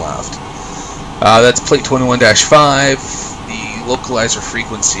 19 left. That's plate 21-5, the localizer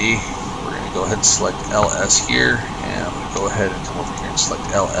frequency. We're going to go ahead and select LS here, and I'm going to go ahead and come over here and select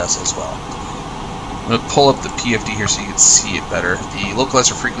LS as well. I'm going to pull up the PFD here so you can see it better. The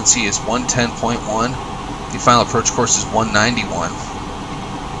localizer frequency is 110.1. The final approach course is 191.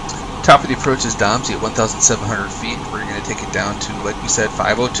 Top of the approach is DOMSI at 1,700 feet. We're going to take it down to, like we said,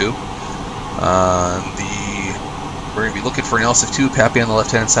 502. We're going to be looking for an LSF2, PAPI on the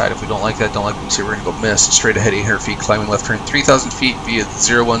left-hand side. If we don't like that, we're going to go miss. Straight ahead 800 feet, climbing left turn 3,000 feet via the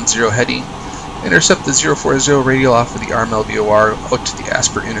 010 heading. Intercept the 040 radial off of the RML VOR out to the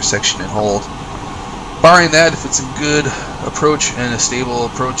Asper intersection and hold. Barring that, if it's a good approach and a stable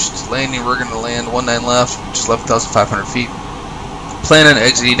approach to landing, we're going to land 19 left, which is 11,500 feet. Plan on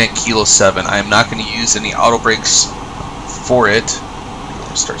exiting at kilo 7. I am not going to use any auto brakes for it.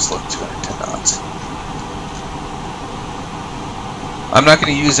 Start slowing 210 knots. I'm not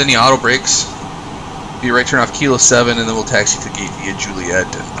going to use any auto brakes. Be right turn off kilo 7, and then we'll taxi to gate via Juliet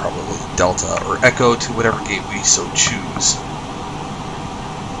and probably Delta or Echo to whatever gate we so choose.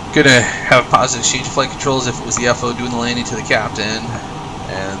 Gonna have a positive exchange of flight controls if it was the FO doing the landing to the captain,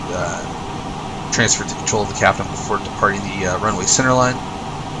 and transfer to control of the captain before departing the runway center line.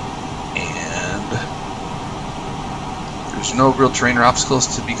 And there's no real terrain or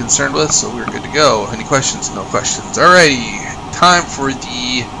obstacles to be concerned with, so we're good to go. Any questions? No questions. Alrighty, time for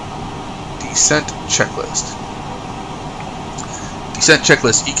the descent checklist. Descent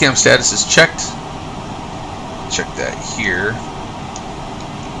checklist. ECAM status is checked. Check that here.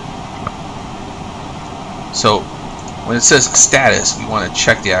 So when it says status, we want to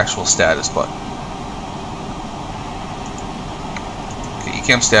check the actual status button. Okay,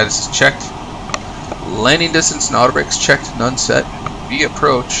 ECAM status is checked. Landing distance and auto brakes checked, none set. V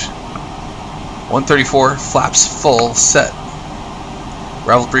approach 134, flaps full, set.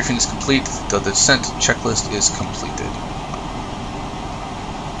 Arrival briefing is complete. The descent checklist is completed.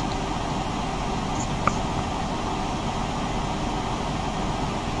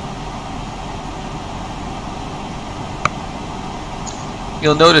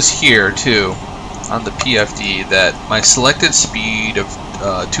 You'll notice here too on the PFD that my selected speed of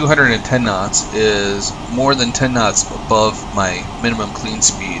 210 knots is more than 10 knots above my minimum clean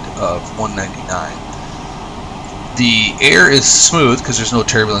speed of 199. The air is smooth because there's no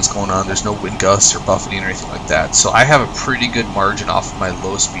turbulence going on, there's no wind gusts or buffeting or anything like that, so I have a pretty good margin off of my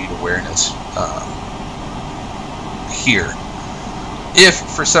low speed awareness here. If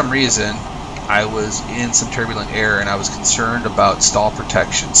for some reason I was in some turbulent air and I was concerned about stall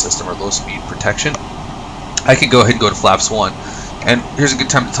protection system or low speed protection, I can go ahead and go to flaps 1. And here's a good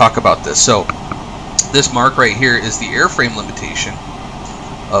time to talk about this. So this mark right here is the airframe limitation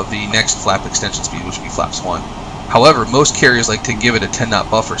of the next flap extension speed, which would be flaps 1. However, most carriers like to give it a 10 knot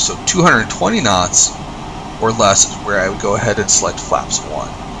buffer, so 220 knots or less is where I would go ahead and select flaps 1.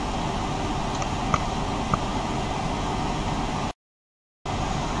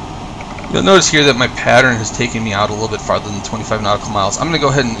 You'll notice here that my pattern has taken me out a little bit farther than 25 nautical miles. I'm going to go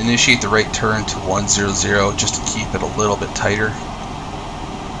ahead and initiate the right turn to 100 just to keep it a little bit tighter.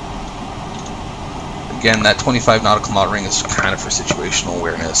 Again, that 25 nautical mile ring is kind of for situational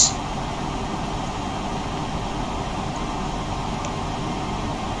awareness.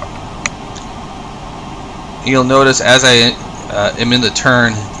 You'll notice as I am in the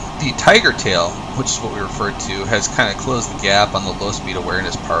turn, the tiger tail, which is what we referred to, has kind of closed the gap on the low speed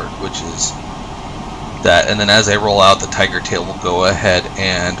awareness part, which is that, and then as I roll out, the tiger tail will go ahead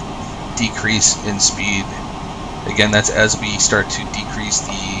and decrease in speed. Again, that's as we start to decrease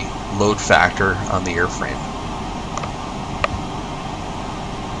the load factor on the airframe.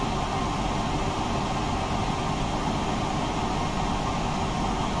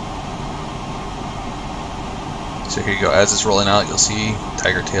 So here you go, as it's rolling out, you'll see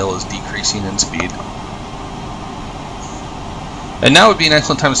tiger tail is decreasing in speed. And now would be an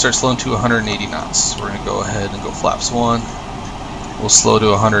excellent time to start slowing to 180 knots. We're going to go ahead and go flaps 1. We'll slow to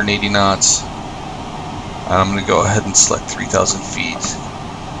 180 knots. And I'm going to go ahead and select 3,000 feet.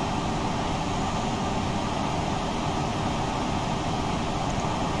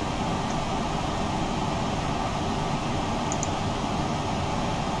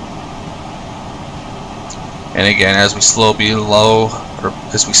 And again, as we slow below, or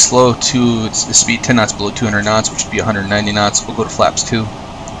as we slow to the speed 10 knots below 200 knots, which would be 190 knots, we'll go to flaps 2.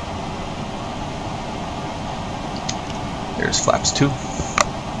 There's flaps 2.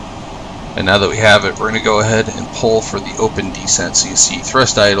 And now that we have it, we're going to go ahead and pull for the open descent. So you see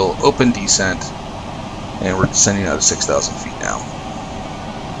thrust idle, open descent, and we're descending out of 6,000 feet now.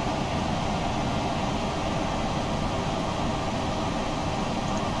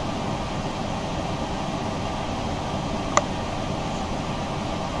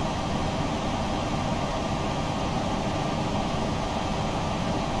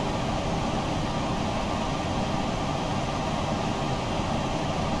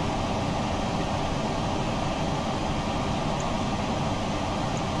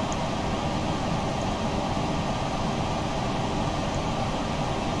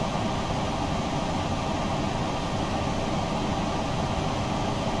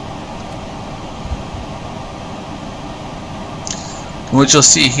 What you'll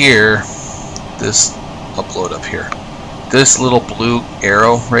see here, this upload up here, This little blue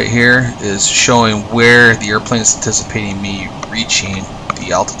arrow right here is showing where the airplane is anticipating me reaching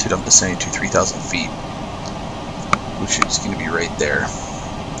the altitude I'm descending to, 3,000 feet, which is going to be right there.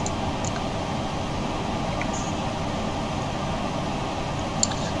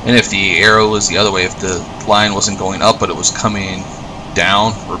 And if the arrow was the other way, if the line wasn't going up but it was coming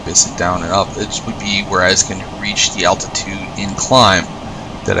down, or basically down and up, it would be where I was going to reach the altitude in climb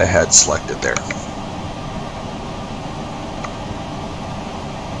that I had selected there.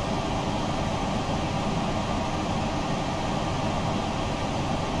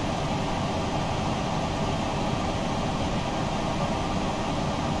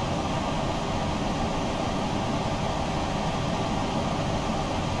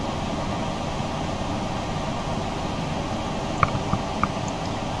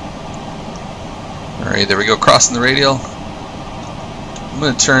 Alright, there we go, crossing the radial. I'm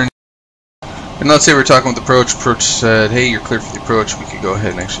going to turn, and let's say we're talking with the approach. Approach said, hey, you're cleared for the approach. We could go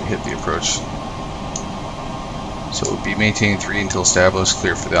ahead and actually hit the approach. So it would be maintaining 3 until established,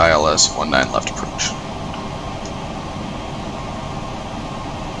 clear for the ILS, 19 left approach.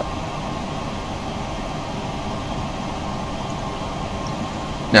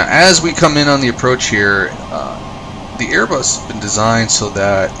 Now as we come in on the approach here, the Airbus has been designed so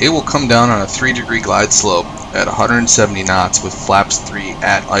that it will come down on a 3-degree glide slope at 170 knots with flaps 3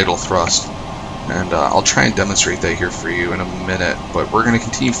 at idle thrust. And I'll try and demonstrate that here for you in a minute, but we're going to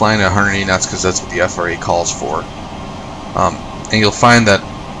continue flying at 180 knots because that's what the FRA calls for. And you'll find that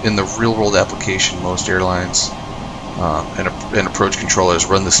in the real-world application, most airlines and approach controllers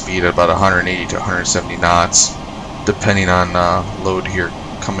run the speed at about 180 to 170 knots, depending on load here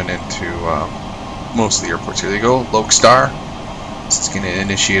coming into most of the airports. Here they go, Loc Star. So it's going to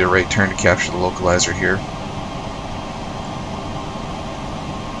initiate a right turn to capture the localizer here.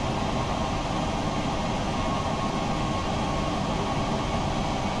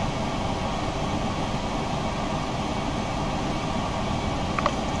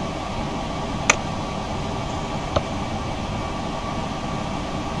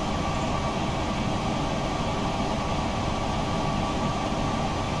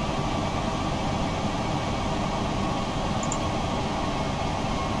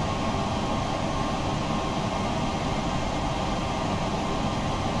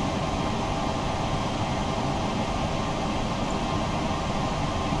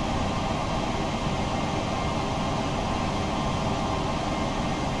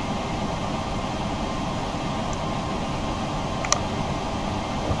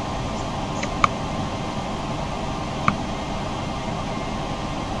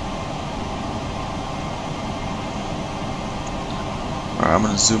 I'm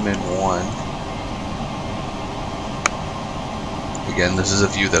going to zoom in 1. Again, this is a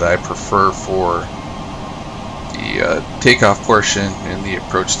view that I prefer for the takeoff portion and the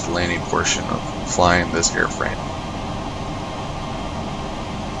approach to the landing portion of flying this airframe.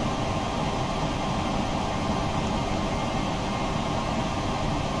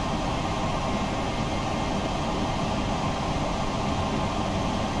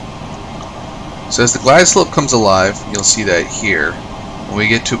 So as the glide slope comes alive, you'll see that here. When we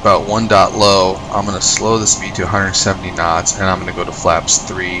get to about 1 dot low, I'm going to slow the speed to 170 knots and I'm going to go to flaps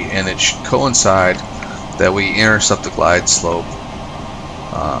 3, and it should coincide that we intercept the glide slope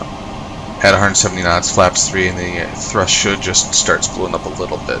at 170 knots, flaps 3, and the thrust should just start spooling up a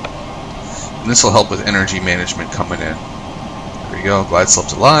little bit. And this will help with energy management coming in. There we go, glide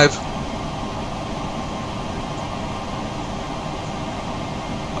slope's alive.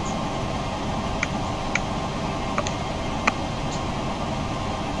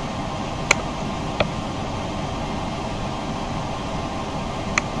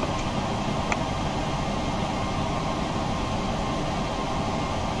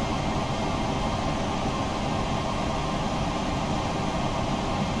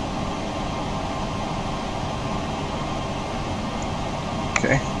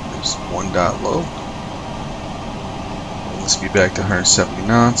 Okay, there's 1 dot low. And let's be back to 170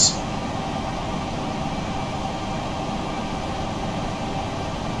 knots.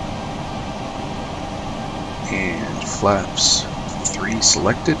 And flaps 3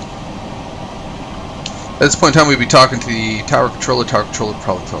 selected. At this point in time, we'd be talking to the tower controller. Tower controller would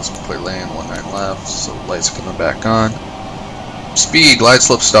probably tell us to clear land, 19 left, so the lights are coming back on. Speed, glide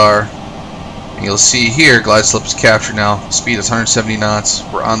slope star. And you'll see here, glide slope is captured now. Speed is 170 knots.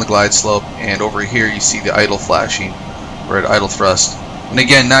 We're on the glide slope, and over here you see the idle flashing. We're at idle thrust. And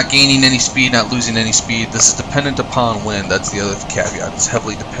again, not gaining any speed, not losing any speed. This is dependent upon wind. That's the other caveat. It's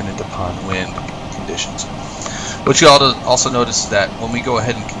heavily dependent upon wind conditions. What you ought to also notice is that when we go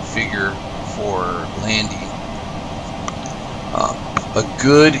ahead and configure for landing, A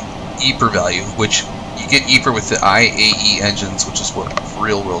good EPR value, which you get EPR with the IAE engines, which is what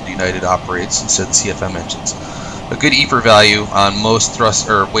Real World United operates instead of CFM engines. A good EPR value on most thrust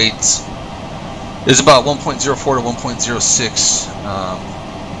or weights is about 1.04 to 1.06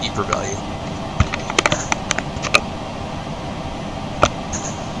 EPR value.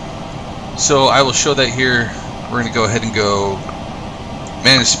 So I will show that here. We're going to go ahead and go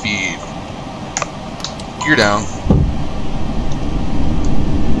manage speed, gear down,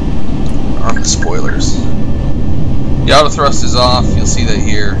 arm the spoilers. The auto thrust is off. You'll see that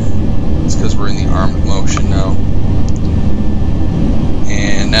here. It's because we're in the armed motion now.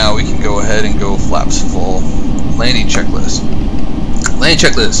 And now we can go ahead and go flaps full. Landing checklist. Landing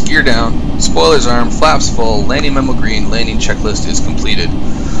checklist. Gear down. Spoilers armed. Flaps full. Landing memo green. Landing checklist is completed.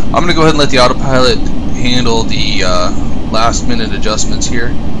 I'm going to go ahead and let the autopilot handle the last minute adjustments here.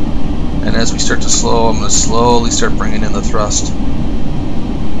 And as we start to slow, I'm going to slowly start bringing in the thrust.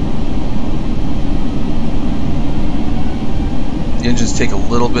 The engines take a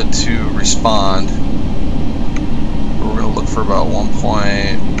little bit to respond. We're going to look for about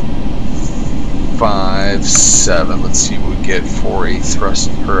 1.57. Let's see what we get for a thrust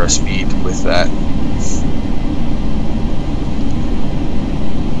per speed with that.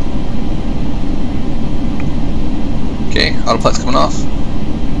 Okay, autopilot's coming off.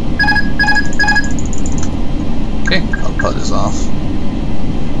 Okay, autopilot is off.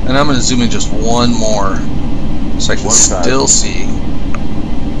 And I'm going to zoom in just one more so I can still see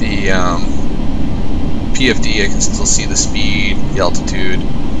the PFD. I can still see the speed, the altitude.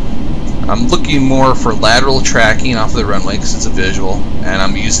 I'm looking more for lateral tracking off of the runway because it's a visual, and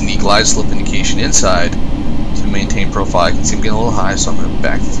I'm using the glide slope indication inside to maintain profile. I can see I'm getting a little high, so I'm going to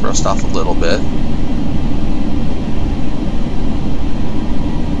back the thrust off a little bit.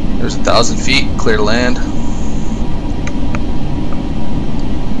 There's 1,000 feet, clear to land.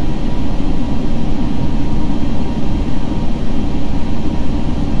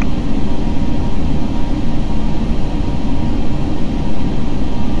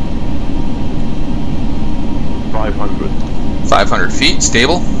 $500. 500 feet,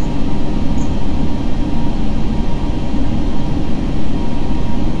 stable.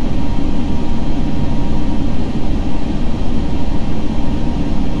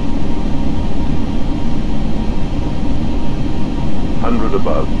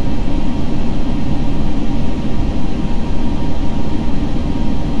 Above.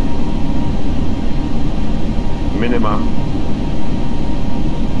 Minimum.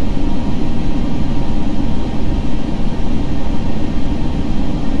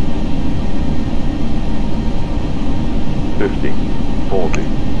 $50, $40,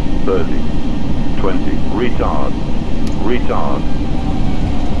 $30, $20. Retard. Retard.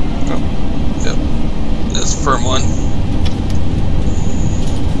 Oh, yep. That's a firm one.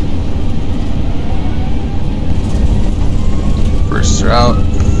 Bursts are out.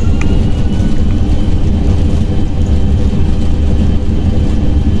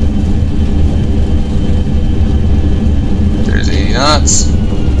 There's 80 knots.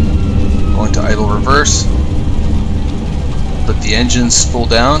 Going to idle reverse. Let the engines spool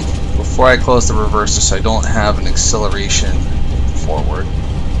down before I close the reverser so I don't have an acceleration forward.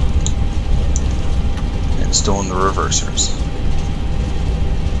 And still in the reversers.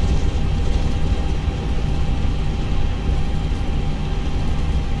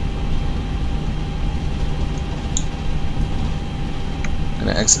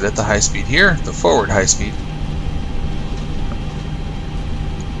 Going to exit at the high speed here, the forward high speed.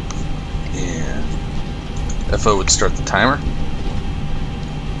 And FO would start the timer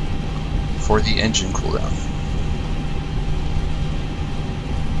for the engine cooldown.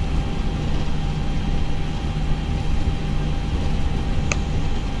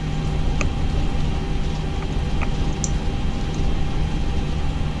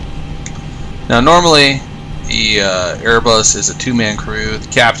 Now normally the Airbus is a two-man crew.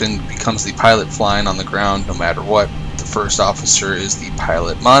 The captain becomes the pilot flying on the ground no matter what. The first officer is the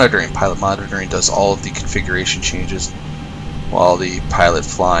pilot monitoring. Pilot monitoring does all of the configuration changes, while the pilot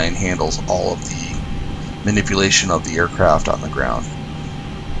flying handles all of the manipulation of the aircraft on the ground.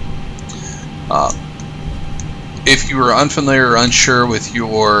 If you are unfamiliar or unsure with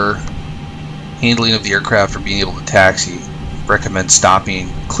your handling of the aircraft or being able to taxi, recommend stopping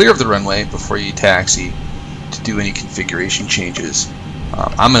clear of the runway before you taxi to do any configuration changes.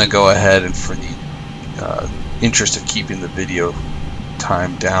 I'm going to go ahead and, for the interest of keeping the video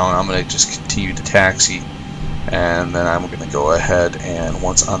time down, I'm going to just continue to taxi, and then I'm going to go ahead and,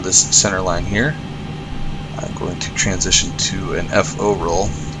 once on this center line here, I'm going to transition to an FO roll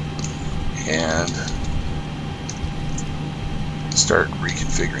and start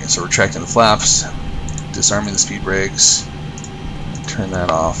reconfiguring. So retracting the flaps, disarming the speed brakes, turn that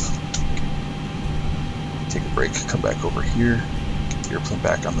off, take a break, come back over here, get the airplane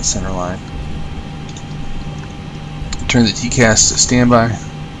back on the center line, turn the TCAS to standby,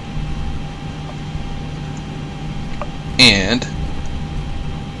 and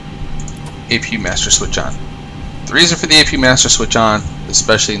APU master switch on. The reason for the APU master switch on,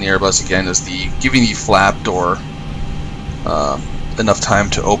 especially in the Airbus again, is giving the flap door enough time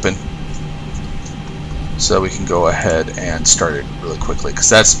to open, so we can go ahead and start it really quickly, because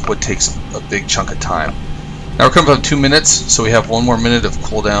that's what takes a big chunk of time. Now we're coming up 2 minutes, so we have 1 more minute of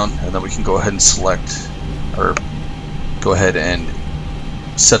cooldown, and then we can go ahead and select, or go ahead and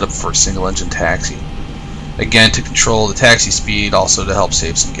set up for single engine taxi. Again, to control the taxi speed, also to help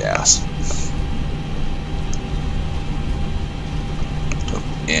save some gas.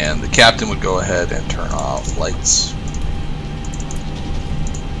 And the captain would go ahead and turn off lights.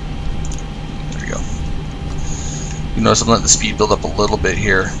 There we go. You notice I'm letting the speed build up a little bit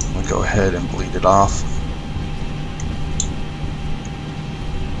here. I'll go ahead and bleed it off.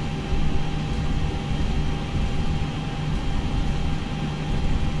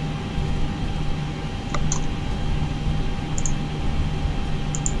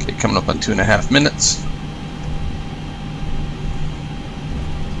 Okay, coming up on 2.5 minutes.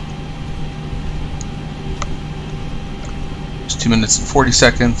 It's 2 minutes and 40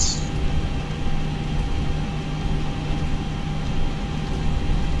 seconds.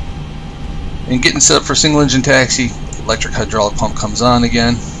 And getting set up for single engine taxi, the electric hydraulic pump comes on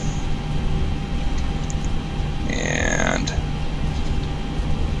again. And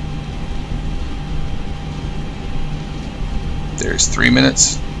there's 3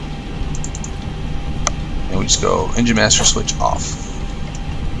 minutes. And we just go engine master switch off.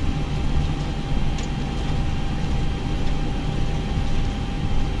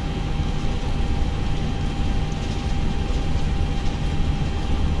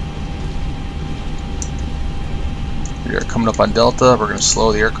 We are coming up on Delta. We're going to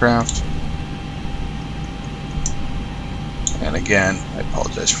slow the aircraft. And again, I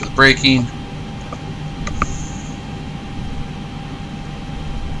apologize for the braking.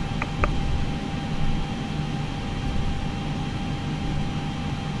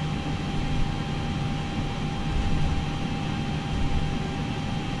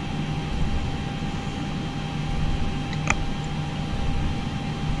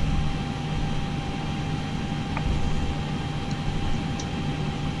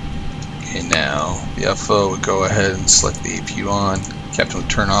 Okay, now the FO would go ahead and select the APU on. Captain would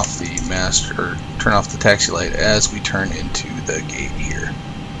turn off the master, or turn off the taxi light as we turn into the gate here.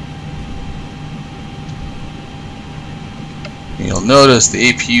 And you'll notice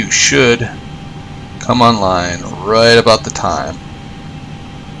the APU should come online right about the time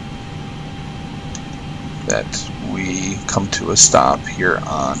that we come to a stop here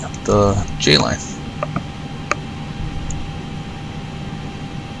on the J line.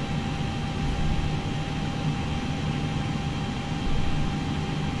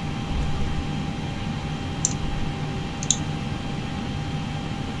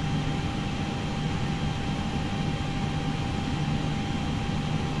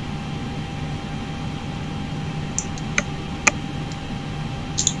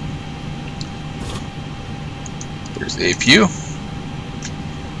 There's the APU.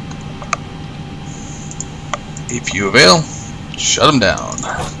 APU avail. Shut them down.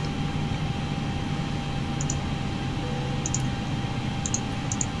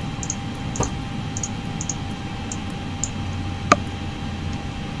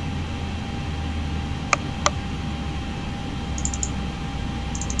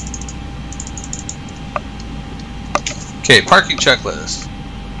 Okay, parking checklist.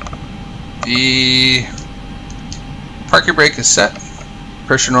 The parking brake is set,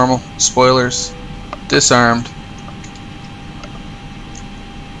 pressure normal, spoilers disarmed,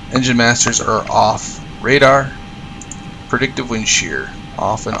 engine masters are off, radar, predictive wind shear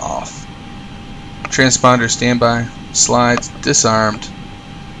off and off, transponder standby, slides disarmed,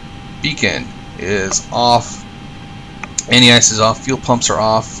 beacon is off, anti-ice is off, fuel pumps are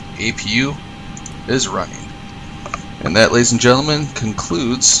off, APU is running. And that, ladies and gentlemen,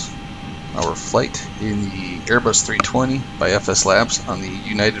 concludes our flight in the Airbus 320 by FS Labs on the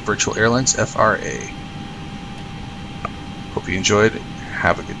United Virtual Airlines FRA. Hope you enjoyed.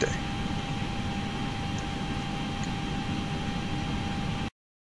 Have a good day.